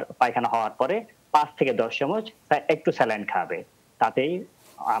প্রতিবার পায়খানা হওয়ার পরে 5 থেকে 10 চামচ একটু স্যালাইন খাবে। তাতেই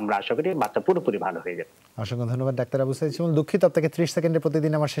আমরা আশা করি বাচ্চা পুরোপুরি ভালো হয়ে যাবে। অসংখ্য ধন্যবাদ ডাক্তার আবু সাঈদ শিমুল। দুঃখিত আপনাকে 30 সেকেন্ডে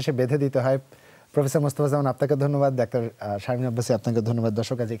প্রতিদিন আমার শেষে বেঁধে দিতে হয়। প্রফেসর মোস্তফা জামান আপনাকে ধন্যবাদ, ডাক্তার শারমিন আব্বাসী আপনাকে ধন্যবাদ।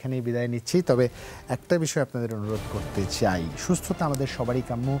 দর্শক আজ এখানেই বিদায় নিচ্ছি, তবে একটা বিষয় আপনাদের অনুরোধ করতে চাই, সুস্থতা আমাদের সবারই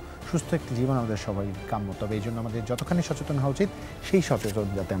কাম্য, সুস্থ একটি জীবন আমাদের সবারই কাম্য, তবে এই জন্য আমাদের যতখানি সচেতন হওয়া উচিত সেই সচেতন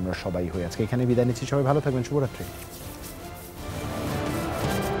যাতে আমরা সবাই হই। আজকে এখানে বিদায় নিচ্ছি, সবাই ভালো থাকবেন, শুভরাত্রি।